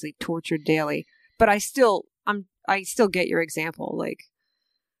viciously tortured daily. But I still get your example, like,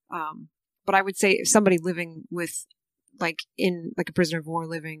 but I would say if somebody living with in a prisoner of war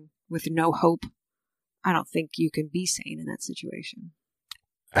living with no hope, I don't think you can be sane in that situation.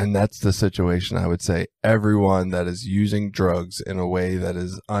 And that's the situation, I would say. Everyone that is using drugs in a way that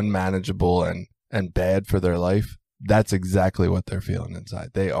is unmanageable and bad for their life, that's exactly what they're feeling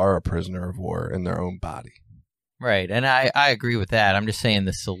inside. They are a prisoner of war in their own body. Right. And I agree with that. I'm just saying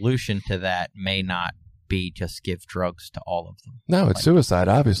the solution to that may not be just give drugs to all of them. No, it's suicide,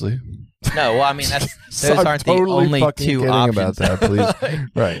 obviously. No, well, I mean, those so aren't totally the only two options. About that, please.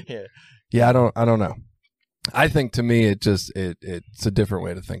 Right. Yeah, I don't know. I think to me, it's a different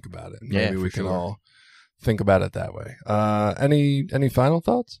way to think about it. Maybe we can all think about it that way. Any final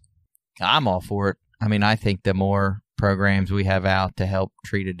thoughts? I'm all for it. I mean, I think the more programs we have out to help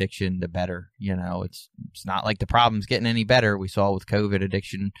treat addiction, the better. You know, it's not like the problem's getting any better. We saw with COVID,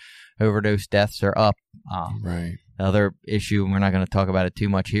 addiction overdose deaths are up. Right. Other issue, and we're not going to talk about it too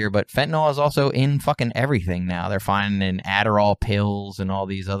much here, but fentanyl is also in fucking everything now. They're finding Adderall pills and all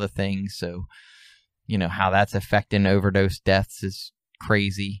these other things. So, you know, how that's affecting overdose deaths is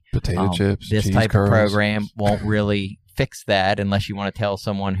crazy. Potato chips, this cheese type curls. of program won't really fix that unless you want to tell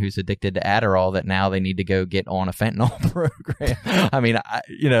someone who's addicted to Adderall that now they need to go get on a fentanyl program. I mean,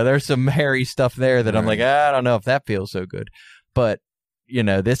 there's some hairy stuff there that I'm like, I don't know if that feels so good. But, you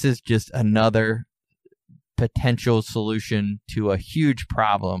know, this is just another potential solution to a huge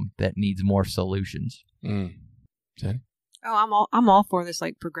problem that needs more solutions. Jenny? Oh, I'm all for this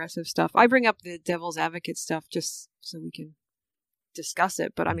progressive stuff. I bring up the devil's advocate stuff just so we can discuss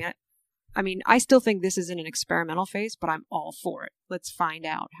it. But I mean, I still think this is in an experimental phase, but I'm all for it. Let's find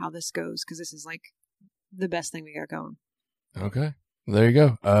out how this goes because this is the best thing we got going. Okay, there you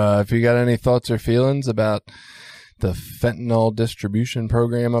go. If you got any thoughts or feelings about the fentanyl distribution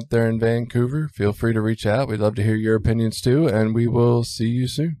program up there in Vancouver, feel free to reach out. We'd love to hear your opinions too, and we will see you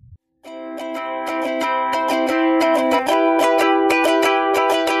soon.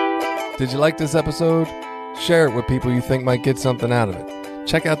 Did you like this episode? Share it with people you think might get something out of it.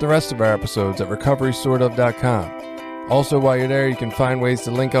 Check out the rest of our episodes at recoverysortof.com. Also, while you're there, you can find ways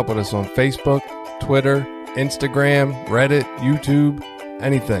to link up with us on Facebook, Twitter, Instagram, Reddit, YouTube,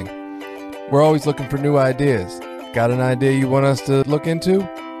 anything. We're always looking for new ideas. Got an idea you want us to look into?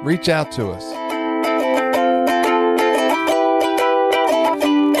 Reach out to us.